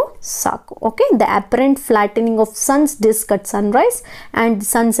ಬರೆದ್ರು ಸಾಕು. Okay, the apparent flattening of sun's disk at sunrise and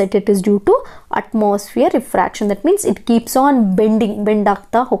sunset, it is due to atmosphere refraction. That means it keeps on bend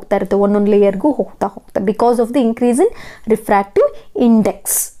ಆಗ್ತಾ ಹೋಗ್ತಾ ಇರುತ್ತೆ, ಒಂದೊಂದು ಲೇಯರ್ಗೂ ಹೋಗ್ತಾ because of the increase in refractive index.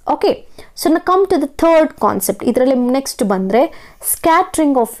 Okay, so now come to the third concept. ಇದರಲ್ಲಿ next ಬಂದರೆ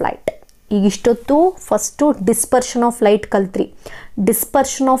scattering of light. ಈಗ ಇಷ್ಟೊತ್ತು first dispersion of light ಕಲ್ತ್ರಿ.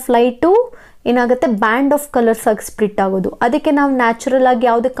 Dispersion of light ಏನಾಗುತ್ತೆ, ಬ್ಯಾಂಡ್ ಆಫ್ ಕಲರ್ಸ್ ಆಗಿ ಸ್ಪ್ಲಿಟ್ ಆಗೋದು. ಅದಕ್ಕೆ ನಾವು ನ್ಯಾಚುರಲ್ ಆಗಿ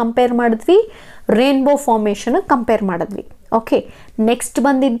ಯಾವುದಕ್ಕೆ ಕಂಪೇರ್ ಮಾಡಿದ್ವಿ, ರೇನ್ಬೋ ಫಾರ್ಮೇಷನ್ ಕಂಪೇರ್ ಮಾಡಿದ್ವಿ. ಓಕೆ, ನೆಕ್ಸ್ಟ್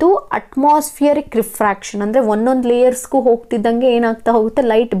ಬಂದಿದ್ದು ಅಟ್ಮಾಸ್ಫಿಯರಿಕ್ ರಿಫ್ರಾಕ್ಷನ್, ಅಂದರೆ ಒಂದೊಂದು ಲೇಯರ್ಸ್ಗೂ ಹೋಗ್ತಿದ್ದಂಗೆ ಏನಾಗ್ತಾ ಹೋಗುತ್ತೆ,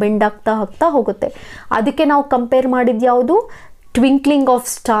 ಲೈಟ್ ಬೆಂಡ್ ಆಗ್ತಾ ಹೋಗುತ್ತೆ. ಅದಕ್ಕೆ ನಾವು ಕಂಪೇರ್ ಮಾಡಿದ್ದು ಯಾವುದು, ಟ್ವಿಂಕ್ಲಿಂಗ್ ಆಫ್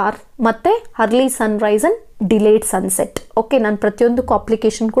ಸ್ಟಾರ್ ಮತ್ತು early Sunrise and delayed sunset. Okay, ನಾನು ಪ್ರತಿಯೊಂದಕ್ಕೂ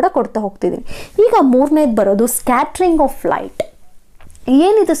ಅಪ್ಲಿಕೇಶನ್ ಕೂಡ ಕೊಡ್ತಾ ಹೋಗ್ತಿದ್ದೀನಿ. ಈಗ ಮೂರನೇದು ಬರೋದು ಸ್ಕ್ಯಾಟ್ರಿಂಗ್ ಆಫ್ ಲೈಟ್.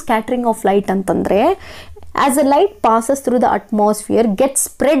 ಏನಿದು ಸ್ಕ್ಯಾಟ್ರಿಂಗ್ ಆಫ್ ಲೈಟ್ ಅಂತಂದರೆ, as a light passes through the atmosphere, gets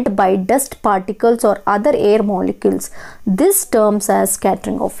spread by dust particles or other air molecules, this terms as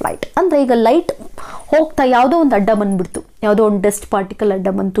scattering of light. ಅಂದರೆ ಈಗ ಲೈಟ್ ಹೋಗ್ತಾ ಯಾವುದೋ ಒಂದು ಅಡ್ಡ ಬಂದ್ಬಿಡ್ತು, ಯಾವುದೋ ಒಂದು ಡಸ್ಟ್ ಪಾರ್ಟಿಕಲ್ ಅಡ್ಡ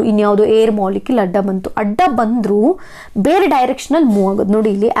ಬಂತು, ಇನ್ಯಾವುದೋ ಏರ್ ಮಾಲಿಕ್ಯೂಲ್ ಅಡ್ಡ ಬಂದರೂ ಬೇರೆ ಡೈರೆಕ್ಷನಲ್ಲಿ ಮೂವ್ ಆಗೋದು.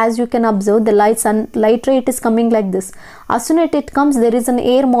 ನೋಡಿ ಇಲ್ಲಿ, as you can observe the light ray it is coming like this. as soon as it comes, there is an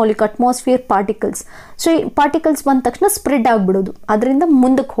air molecule, atmosphere particles. So ಈ ಪಾರ್ಟಿಕಲ್ಸ್ ಬಂದ ತಕ್ಷಣ ಸ್ಪ್ರೆಡ್ ಆಗಿಬಿಡೋದು, ಅದರಿಂದ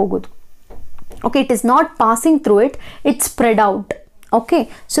ಮುಂದಕ್ಕೆ ಹೋಗೋದು. Okay, it is not passing through it, it's spread out. Okay,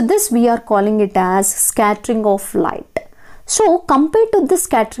 so this we are calling it as scattering of light. So compared to this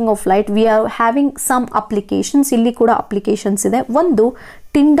scattering of light, we are having some applications. Illi kuda applications ide. One,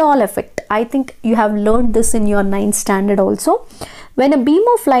 Tyndall effect. I think you have learned this in your 9th standard also. When a beam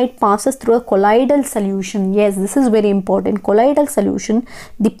of light passes through a colloidal solution, yes, this is very important, colloidal solution,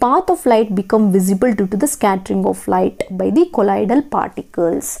 the path of light become visible due to the scattering of light by the colloidal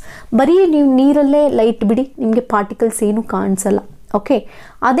particles. ಬರೀ ನೀವು ನೀರಲ್ಲೇ light ಬಿಡಿ, ನಿಮಗೆ particles ಏನು ಕಾಣಿಸಲ್ಲ. Okay,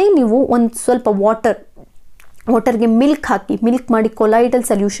 ಅದೇ ನೀವು ಒಂದು ಸ್ವಲ್ಪ ವಾಟರ್ಗೆ ಮಿಲ್ಕ್ ಹಾಕಿ, ಮಿಲ್ಕ್ ಮಾಡಿ ಕೊಲೈಡಲ್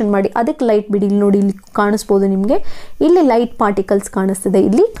ಸೊಲ್ಯೂಷನ್ ಮಾಡಿ ಅದಕ್ಕೆ ಲೈಟ್ ಬಿಡಿ. ಇಲ್ಲಿ ನೋಡಿ, ಇಲ್ಲಿ ಕಾಣಿಸ್ಬೋದು ನಿಮಗೆ, ಇಲ್ಲಿ ಲೈಟ್ ಪಾರ್ಟಿಕಲ್ಸ್ ಕಾಣಿಸ್ತಿದೆ,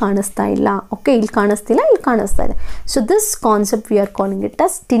 ಇಲ್ಲಿ ಕಾಣಿಸ್ತಾ ಇಲ್ಲ. ಓಕೆ, ಇಲ್ಲಿ ಕಾಣಿಸ್ತಿಲ್ಲ, ಇಲ್ಲಿ ಕಾಣಿಸ್ತಾ ಇದೆ. So this concept we are calling it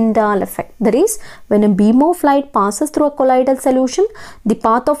as Tyndall effect. That is, when a beam of light passes through a colloidal solution, the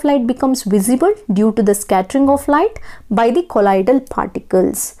path of light becomes visible due to the scattering of light by the colloidal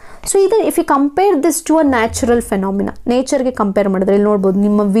particles. So either if you compare this to a natural phenomena, ನೇಚರ್ಗೆ compare ಮಾಡಿದ್ರೆ ಇಲ್ಲಿ ನೋಡ್ಬೋದು,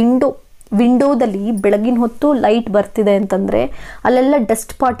 ನಿಮ್ಮ ವಿಂಡೋದಲ್ಲಿ ಬೆಳಗಿನ ಹೊತ್ತು light ಬರ್ತಿದೆ ಅಂತಂದರೆ ಅಲ್ಲೆಲ್ಲ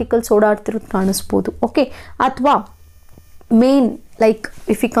ಡಸ್ಟ್ ಪಾರ್ಟಿಕಲ್ಸ್ ಓಡಾಡ್ತಿರೋದು ಕಾಣಿಸ್ಬೋದು. ಓಕೆ, ಅಥವಾ main like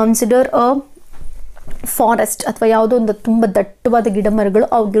if you consider a forest ಅಥವಾ ಯಾವುದೋ ಒಂದು ತುಂಬ ದಟ್ಟವಾದ ಗಿಡ ಮರಗಳು,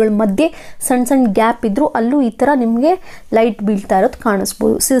 ಅವುಗಳ ಮಧ್ಯೆ ಸಣ್ಣ ಸಣ್ಣ ಗ್ಯಾಪ್ ಇದ್ದರೂ ಅಲ್ಲೂ ಈ ಥರ ನಿಮಗೆ ಲೈಟ್ ಬೀಳ್ತಾ ಇರೋದು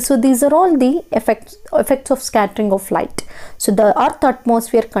ಕಾಣಿಸ್ಬೋದು. So these are all the effects of scattering of light. So the earth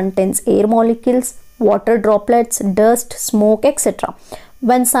atmosphere contains air molecules, water droplets, dust, smoke, etc.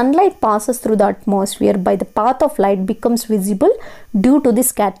 When sunlight passes through the atmosphere, by the path of light becomes visible due to the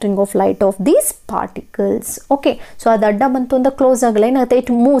scattering of light of these particles. Okay, so ಅದು ಅಡ್ಡ ಬಂತು ಅಂತ close ಆಗಲ್ಲ, ಏನಾಗುತ್ತೆ, it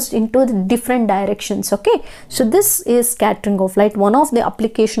moves into the different directions. Okay, so this is scattering of light. One of the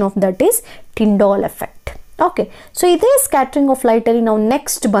application of that is Tyndall effect. Okay, so ಇದೇ scattering of ಲೈಟಲ್ಲಿ ನಾವು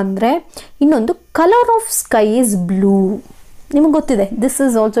next ಬಂದರೆ ಇನ್ನೊಂದು, colour of sky is blue. ನಿಮಗೆ ಗೊತ್ತಿದೆ, this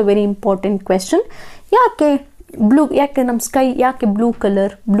is also very important question. ಯಾಕೆ blue ಯಾಕೆ ನಮ್ಮ sky ಯಾಕೆ ಬ್ಲೂ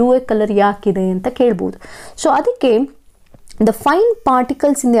ಕಲರ್ ಯಾಕಿದೆ ಅಂತ ಕೇಳ್ಬೋದು. ಸೊ ಅದಕ್ಕೆ the fine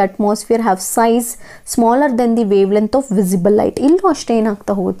particles in the atmosphere have size smaller than the wavelength of visible light. ಇಲ್ಲೂ ಅಷ್ಟೇ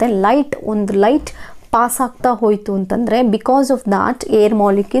ಏನಾಗ್ತಾ ಹೋಗುತ್ತೆ, ಲೈಟ್ ಪಾಸ್ ಆಗ್ತಾ ಹೋಯಿತು ಅಂತಂದರೆ because of that air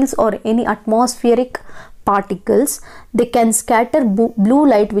molecules are any atmospheric particles, they can scatter blue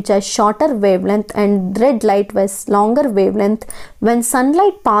light which has shorter wavelength and red light with longer wavelength when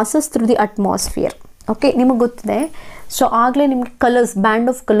sunlight passes through the atmosphere. Okay, ನಿಮಗೆ ಗೊತ್ತಿದೆ. So ಆಗಲೇ ನಿಮಗೆ colours, band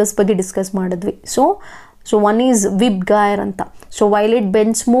of colours ಬಗ್ಗೆ discuss ಮಾಡಿದ್ವಿ. So one is ವಿಬ್ ಗೈರ್ ಅಂತ. So violet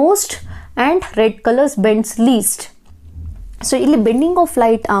bends most and red colours bends list. So ಇಲ್ಲಿ bending of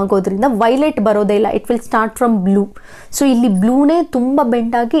light ಆಗೋದ್ರಿಂದ violet ಬರೋದೇ ಇಲ್ಲ, it will start from blue. So ಇಲ್ಲಿ ಬ್ಲೂನೇ ತುಂಬ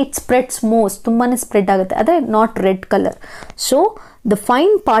ಬೆಂಡಾಗಿ ಇಟ್ ಸ್ಪ್ರೆಡ್ಸ್ ಮೋಸ್ಟ್, ತುಂಬಾ ಸ್ಪ್ರೆಡ್ ಆಗುತ್ತೆ, ಆದರೆ not red colour. So the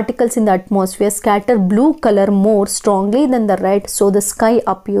fine particles in the atmosphere scatter blue color more strongly than the red, so the sky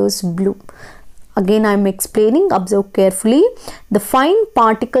appears blue. Again I am explaining, observe carefully. The fine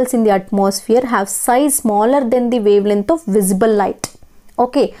particles in the atmosphere have size smaller than the wavelength of visible light.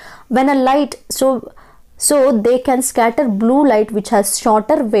 Okay, when a light, so they can scatter blue light which has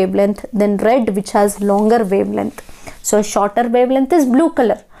shorter wavelength than red which has longer wavelength. So shorter wavelength is blue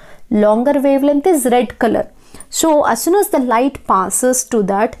color, longer wavelength is red color. So as soon as the light passes to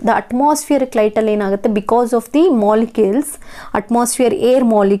that, the atmospheric light alli enagutte, because of the molecules, atmosphere air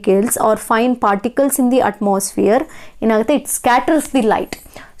molecules or fine particles in the atmosphere enagutte, it scatters the light.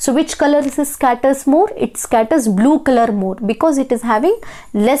 So which color scatters more? It scatters blue color more because it is having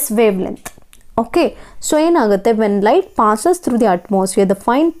less wavelength. Okay, so enagutte, when light passes through the atmosphere, the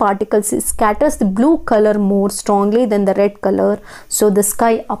fine particles scatters the blue color more strongly than the red color, so the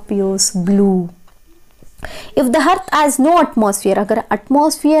sky appears blue. If the earth has no atmosphere, agar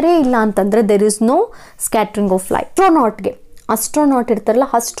atmosphere illa antandre, there is no scattering of light. Astronaut ಇರ್ತಾರಲ್ಲ,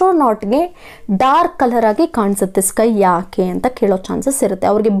 ಅಸ್ಟ್ರೋನಾಟ್ಗೆ dark colour ಆಗಿ ಕಾಣಿಸುತ್ತೆ sky. ಯಾಕೆ ಅಂತ ಕೇಳೋ chances ಇರುತ್ತೆ.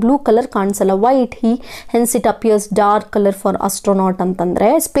 ಅವ್ರಿಗೆ blue colour ಕಾಣಿಸಲ್ಲ. White hence it appears dark colour for astronaut ಅಂತಂದರೆ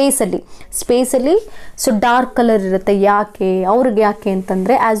ಸ್ಪೇಸಲ್ಲಿ ಸೊ ಡಾರ್ಕ್ ಕಲರ್ ಇರುತ್ತೆ. ಅವ್ರಿಗೆ ಯಾಕೆ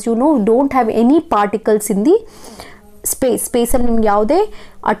ಅಂತಂದರೆ, as you know, don't have any particles in the ಸ್ಪೇಸಲ್ಲಿ ನಿಮ್ಗೆ ಯಾವುದೇ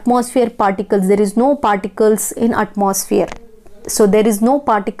atmosphere particles, there is no particles in atmosphere. So there is no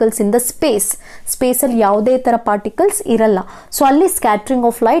particles in the ಸ್ಪೇಸಲ್ಲಿ ಯಾವುದೇ ಥರ particles ಇರಲ್ಲ. ಸೊ ಅಲ್ಲಿ ಸ್ಕ್ಯಾಟ್ರಿಂಗ್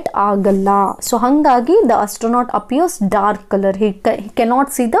ಆಫ್ ಲೈಟ್ ಆಗಲ್ಲ. ಸೊ ಹಾಗಾಗಿ the astronaut appears dark colour, he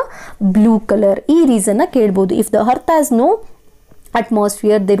cannot see the blue colour. ಈ ರೀಸನ್ನ ಕೇಳ್ಬೋದು. If the earth has no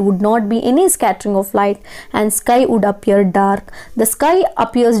atmosphere, there would not be any scattering of light and sky would appear dark. The sky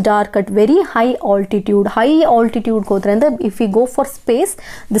appears dark at very high altitude. If we go for space,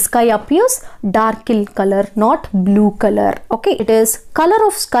 the sky appears dark in color, not blue color. Okay, it is color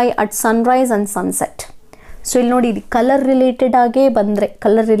of sky at sunrise and sunset. So ಇಲ್ಲಿ ನೋಡಿ, colour related ಆಗೇ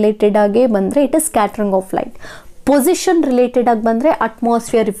ಬಂದರೆ it is scattering of light. Position related ಆಗಿ ಬಂದರೆ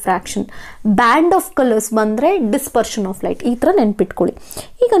atmosphere refraction. Band of colours ಬಂದರೆ dispersion of light. ಈ ಥರ ನೆನ್ಪಿಟ್ಕೊಳ್ಳಿ.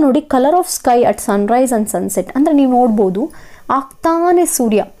 ಈಗ ನೋಡಿ, colour of sky at Sunrise and sunset ಅಂದರೆ ನೀವು ನೋಡ್ಬೋದು, ಆಗ್ತಾನೆ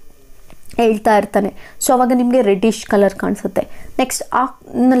ಸೂರ್ಯ ಹೇಳ್ತಾ ಇರ್ತಾನೆ. ಸೊ ಅವಾಗ ನಿಮಗೆ ರೆಡ್ಡಿಶ್ ಕಲರ್ ಕಾಣಿಸುತ್ತೆ. ನೆಕ್ಸ್ಟ್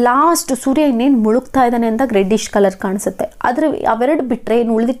ಲಾಸ್ಟ್ ಸೂರ್ಯ ಇನ್ನೇನು ಮುಳುಗ್ತಾ ಇದ್ದಾನೆ ಅಂದಾಗ ರೆಡ್ಡಿಶ್ ಕಲರ್ ಕಾಣಿಸುತ್ತೆ. ಆದರೆ ಅವೆರಡು ಬಿಟ್ಟರೆ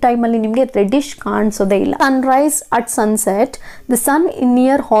ಇನ್ನು ಉಳಿದ ಟೈಮಲ್ಲಿ ನಿಮಗೆ ರೆಡ್ಡಿಶ್ ಕಾಣಿಸೋದೇ ಇಲ್ಲ. Sunrise at sunset, the sun in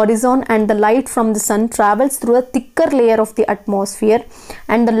near ಹಾರಿಸಾನ್ and the light from the sun travels through a thicker layer of the atmosphere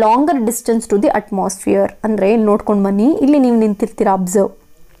and the longer distance to the atmosphere. ಅಂದರೆ ನೋಡ್ಕೊಂಡು ಬನ್ನಿ, ಇಲ್ಲಿ ನೀವು ನಿಂತಿರ್ತೀರ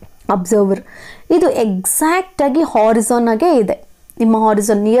ಅಬ್ಸರ್ವರ್. ಇದು ಎಕ್ಸಾಕ್ಟಾಗಿ ಹಾರಿಸಾನಾಗೆ ಇದೆ. ನಿಮ್ಮ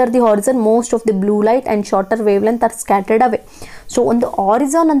ಹಾರಿಸಾನ್, near the ಹಾರಿಸಾನ್ most of the blue light and shorter wave length R scattered away. So ಒಂದು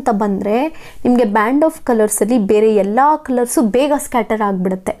ಹಾರಿಸಾನ್ ಅಂತ ಬಂದರೆ ನಿಮಗೆ ಬ್ಯಾಂಡ್ ಆಫ್ ಕಲರ್ಸಲ್ಲಿ ಬೇರೆ ಎಲ್ಲ ಕಲರ್ಸು ಬೇಗ ಸ್ಕ್ಯಾಟರ್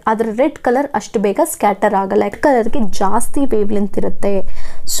ಆಗಿಬಿಡುತ್ತೆ. ಆದರೆ ರೆಡ್ ಕಲರ್ ಅಷ್ಟು ಬೇಗ ಸ್ಕ್ಯಾಟರ್ ಆಗಲ್ಲ. ರೆಡ್ ಕಲರ್ಗೆ ಜಾಸ್ತಿ ವೇವ್ ಲೆಂತ್ ಇರುತ್ತೆ.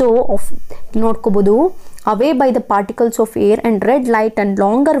 ಸೊ ನೋಡ್ಕೋಬೋದು, ಅವೇ by the particles of air and red light and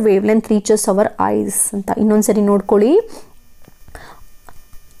longer wave length reaches our eyes ಅಂತ. ಇನ್ನೊಂದ್ಸರಿ ನೋಡ್ಕೊಳ್ಳಿ,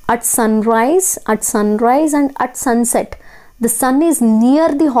 at sunrise and at sunset the sun is near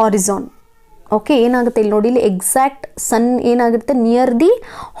the horizon. Okay, ಏನಾಗುತ್ತೆ ಇಲ್ಲಿ ನೋಡಿ, ಇಲ್ಲಿ ಎಕ್ಸಾಕ್ಟ್ ಸನ್ ಏನಾಗುತ್ತೆ, ನಿಯರ್ ದಿ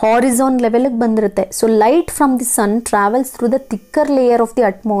ಹಾರಿಸಾನ್ ಲೆವೆಲ್ಗೆ ಬಂದಿರುತ್ತೆ. So light from the sun travels through the thicker layer of the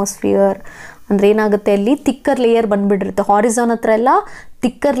atmosphere. ಅಂದರೆ ಏನಾಗುತ್ತೆ, ಅಲ್ಲಿ ಥಿಕ್ಕರ್ ಲೇಯರ್ ಬಂದುಬಿಟ್ಟಿರುತ್ತೆ. ಹಾರಿಸಾನ್ ಹತ್ರ ಎಲ್ಲ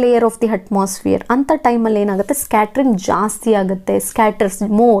thicker layer of the atmosphere. ಅಂಥ ಟೈಮಲ್ಲಿ ಏನಾಗುತ್ತೆ, ಸ್ಕ್ಯಾಟ್ರಿಂಗ್ ಜಾಸ್ತಿ ಆಗುತ್ತೆ.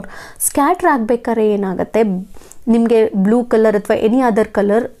 ಸ್ಕ್ಯಾಟ್ರ್ ಆಗಬೇಕಾದ್ರೆ ಏನಾಗುತ್ತೆ, ನಿಮಗೆ ಬ್ಲೂ ಕಲರ್ ಅಥವಾ ಎನಿ ಅದರ್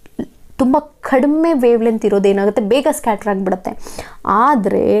ಕಲರ್ ತುಂಬ ಕಡಿಮೆ ವೇವ್ ಲೆಂತ್ ಇರೋದೇನಾಗುತ್ತೆ, ಬೇಗ ಸ್ಕ್ಯಾಟ್ರ್ ಆಗಿಬಿಡುತ್ತೆ.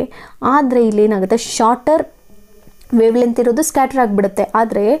 ಆದರೆ ಇಲ್ಲೇನಾಗುತ್ತೆ, ವೇವ್ ಲೆಂತ್ ಇರೋದು ಸ್ಕ್ಯಾಟರ್ ಆಗಿಬಿಡುತ್ತೆ.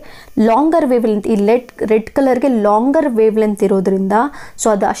 ಆದರೆ ಲಾಂಗರ್ ವೇವ್ ಲೆಂತ್, ಈ ರೆಡ್ ಕಲರ್ಗೆ ಲಾಂಗರ್ ವೇವ್ ಲೆಂತ್ ಇರೋದ್ರಿಂದ ಸೊ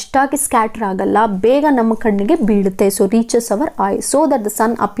ಅದು ಅಷ್ಟಾಗಿ ಸ್ಕ್ಯಾಟರ್ ಆಗಲ್ಲ, ಬೇಗ ನಮ್ಮ ಕಣ್ಣಿಗೆ ಬೀಳುತ್ತೆ. So reaches hour I, so that the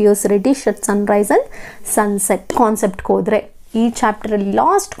sun appears reddish at Sunrise and sunset. ಕಾನ್ಸೆಪ್ಟ್ಗೆ ಹೋದರೆ, ಈ ಚಾಪ್ಟರಲ್ಲಿ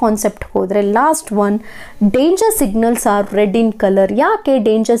ಲಾಸ್ಟ್ ಕಾನ್ಸೆಪ್ಟ್ ಹೋದರೆ, last one, danger signals R red in colour. ಯಾಕೆ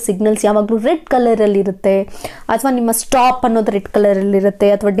ಡೇಂಜರ್ ಸಿಗ್ನಲ್ಸ್ ಯಾವಾಗಲೂ ರೆಡ್ ಕಲರಲ್ಲಿ ಇರುತ್ತೆ? ಅಥವಾ ನಿಮ್ಮ ಸ್ಟಾಪ್ ಅನ್ನೋದು ರೆಡ್ ಕಲರಲ್ಲಿ ಇರುತ್ತೆ,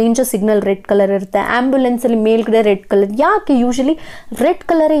 ಅಥವಾ ಡೇಂಜರ್ ಸಿಗ್ನಲ್ ರೆಡ್ ಕಲರ್ ಇರುತ್ತೆ, ಆ್ಯಂಬುಲೆನ್ಸಲ್ಲಿ ಮೇಲ್ಗಡೆ ರೆಡ್ ಕಲರ್. ಯಾಕೆ ಯೂಶಲಿ ರೆಡ್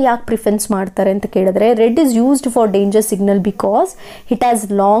ಕಲರೇ ಯಾಕೆ ಪ್ರಿಫರೆನ್ಸ್ ಮಾಡ್ತಾರೆ ಅಂತ ಕೇಳಿದ್ರೆ, red is used for danger signal because it has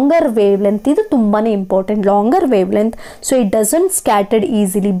longer wave length. ಇದು ತುಂಬಾ important, longer wave length. So it doesn't scattered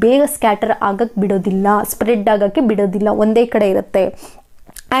easily, ಬೇಗ ಸ್ಕ್ಯಾಟರ್ ಆಗಕ್ಕೆ ಬಿಡೋದಿಲ್ಲ, ಸ್ಪ್ರೆಡ್ ಆಗೋಕ್ಕೆ ಬಿಡೋದಿಲ್ಲ, ಒಂದೇ ಕಡೆ ಇರುತ್ತೆ.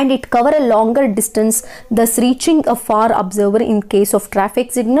 And it cover a longer distance, thus reaching a far observer in case of traffic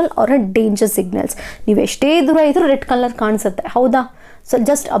signal or a danger signals. ನೀವು ಎಷ್ಟೇ ದೂರ ಇದ್ರೂ ರೆಡ್ ಕಲರ್ ಕಾಣಿಸುತ್ತೆ, ಹೌದಾ? ಸೊ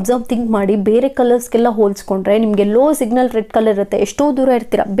ಜಸ್ಟ್ ಅಬ್ಸರ್ವ್, ಥಿಂಕ್ ಮಾಡಿ, ಬೇರೆ ಕಲರ್ಸ್ಗೆಲ್ಲ ಹೋಲಿಸ್ಕೊಂಡ್ರೆ ನಿಮಗೆ ಲೋ ಸಿಗ್ನಲ್ ರೆಡ್ ಕಲರ್ ಇರುತ್ತೆ, ಎಷ್ಟೋ ದೂರ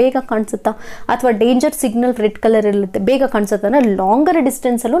ಇರ್ತೀರ, ಬೇಗ ಕಾಣಿಸುತ್ತಾ? ಅಥವಾ ಡೇಂಜರ್ ಸಿಗ್ನಲ್ ರೆಡ್ ಕಲರ್ ಇರುತ್ತೆ, ಬೇಗ ಕಾಣಿಸುತ್ತೆ. ಅಂದರೆ ಲಾಂಗರ್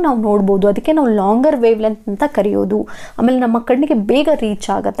ಡಿಸ್ಟೆನ್ಸಲ್ಲೂ ನಾವು ನೋಡ್ಬೋದು, ಅದಕ್ಕೆ ನಾವು ಲಾಂಗರ್ ವೇವ್ ಲೆಂತ್ ಅಂತ ಕರೆಯೋದು. ಆಮೇಲೆ ನಮ್ಮ ಕಣ್ಣಿಗೆ ಬೇಗ ರೀಚ್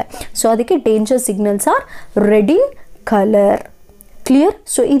ಆಗುತ್ತೆ. ಸೊ ಅದಕ್ಕೆ danger signals R red in colour. Clear?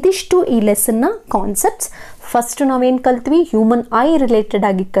 So ಇದಿಷ್ಟು ಈ ಲೆಸನ್ನ ಕಾನ್ಸೆಪ್ಟ್ಸ್. ಫಸ್ಟ್ ನಾವೇನು ಕಲ್ತ್ವಿ? ಹ್ಯೂಮನ್ ಐ ರಿಲೇಟೆಡ್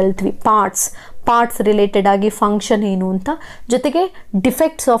ಆಗಿ ಕಲ್ತ್ವಿ, ಪಾರ್ಟ್ಸ್ ರಿಲೇಟೆಡ್ ಆಗಿ ಫಂಕ್ಷನ್ ಏನು ಅಂತ, ಜೊತೆಗೆ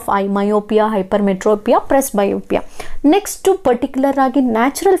defects of I, myopia, hypermetropia, ಪ್ರೆಸ್ಬಯೋಪಿಯಾ. Next particular ಆಗಿ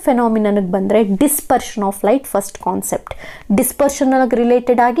ನ್ಯಾಚುರಲ್ ಫೆನಾಮಿನನ್ಗೆ ಬಂದರೆ dispersion of light first concept. ಡಿಸ್ಪರ್ಷನ್ಗೆ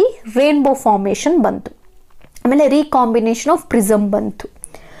related ಆಗಿ ರೇನ್ಬೋ ಫಾರ್ಮೇಷನ್ ಬಂತು, ಆಮೇಲೆ ರೀಕಾಂಬಿನೇಷನ್ ಆಫ್ ಪ್ರಿಸಮ್ ಬಂತು.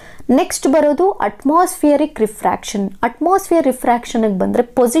 ನೆಕ್ಸ್ಟ್ ಬರೋದು ಅಟ್ಮಾಸ್ಫಿಯರಿಕ್ ರಿಫ್ರಾಕ್ಷನ್. ಅಟ್ಮಾಸ್ಫಿಯರ್ ರಿಫ್ರಾಕ್ಷನ್ಗೆ ಬಂದರೆ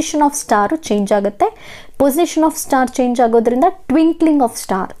ಪೊಸಿಷನ್ ಆಫ್ ಸ್ಟಾರು ಚೇಂಜ್ ಆಗುತ್ತೆ. ಪೊಸಿಷನ್ ಆಫ್ ಸ್ಟಾರ್ ಚೇಂಜ್ ಆಗೋದ್ರಿಂದ ಟ್ವಿಂಕ್ಲಿಂಗ್ ಆಫ್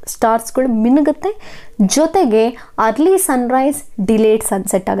ಸ್ಟಾರ್ಸ್ಗಳು ಮಿನುಗುತ್ತೆ. ಜೊತೆಗೆ ಅರ್ಲಿ ಸನ್ರೈಸ್, ಡಿಲೇಡ್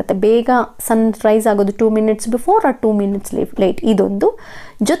ಸನ್ಸೆಟ್ ಆಗುತ್ತೆ. ಬೇಗ ಸನ್ರೈಸ್ ಆಗೋದು 2 minutes before R 2 minutes late, ಇದೊಂದು.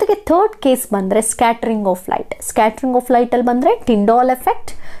 ಜೊತೆಗೆ ಥರ್ಡ್ ಕೇಸ್ ಬಂದರೆ scattering of light. Scattering of ಲೈಟಲ್ಲಿ ಬಂದರೆ ಟಿಂಡಾಲ್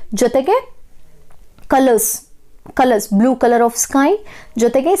ಎಫೆಕ್ಟ್, ಜೊತೆಗೆ colours, blue color of sky,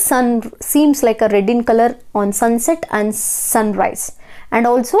 jotege sun seems like a red in color on sunset and sunrise, and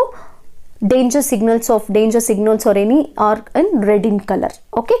also danger signals or any are in red in color.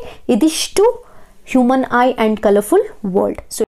 Okay, idishtu human eye and colorful world. So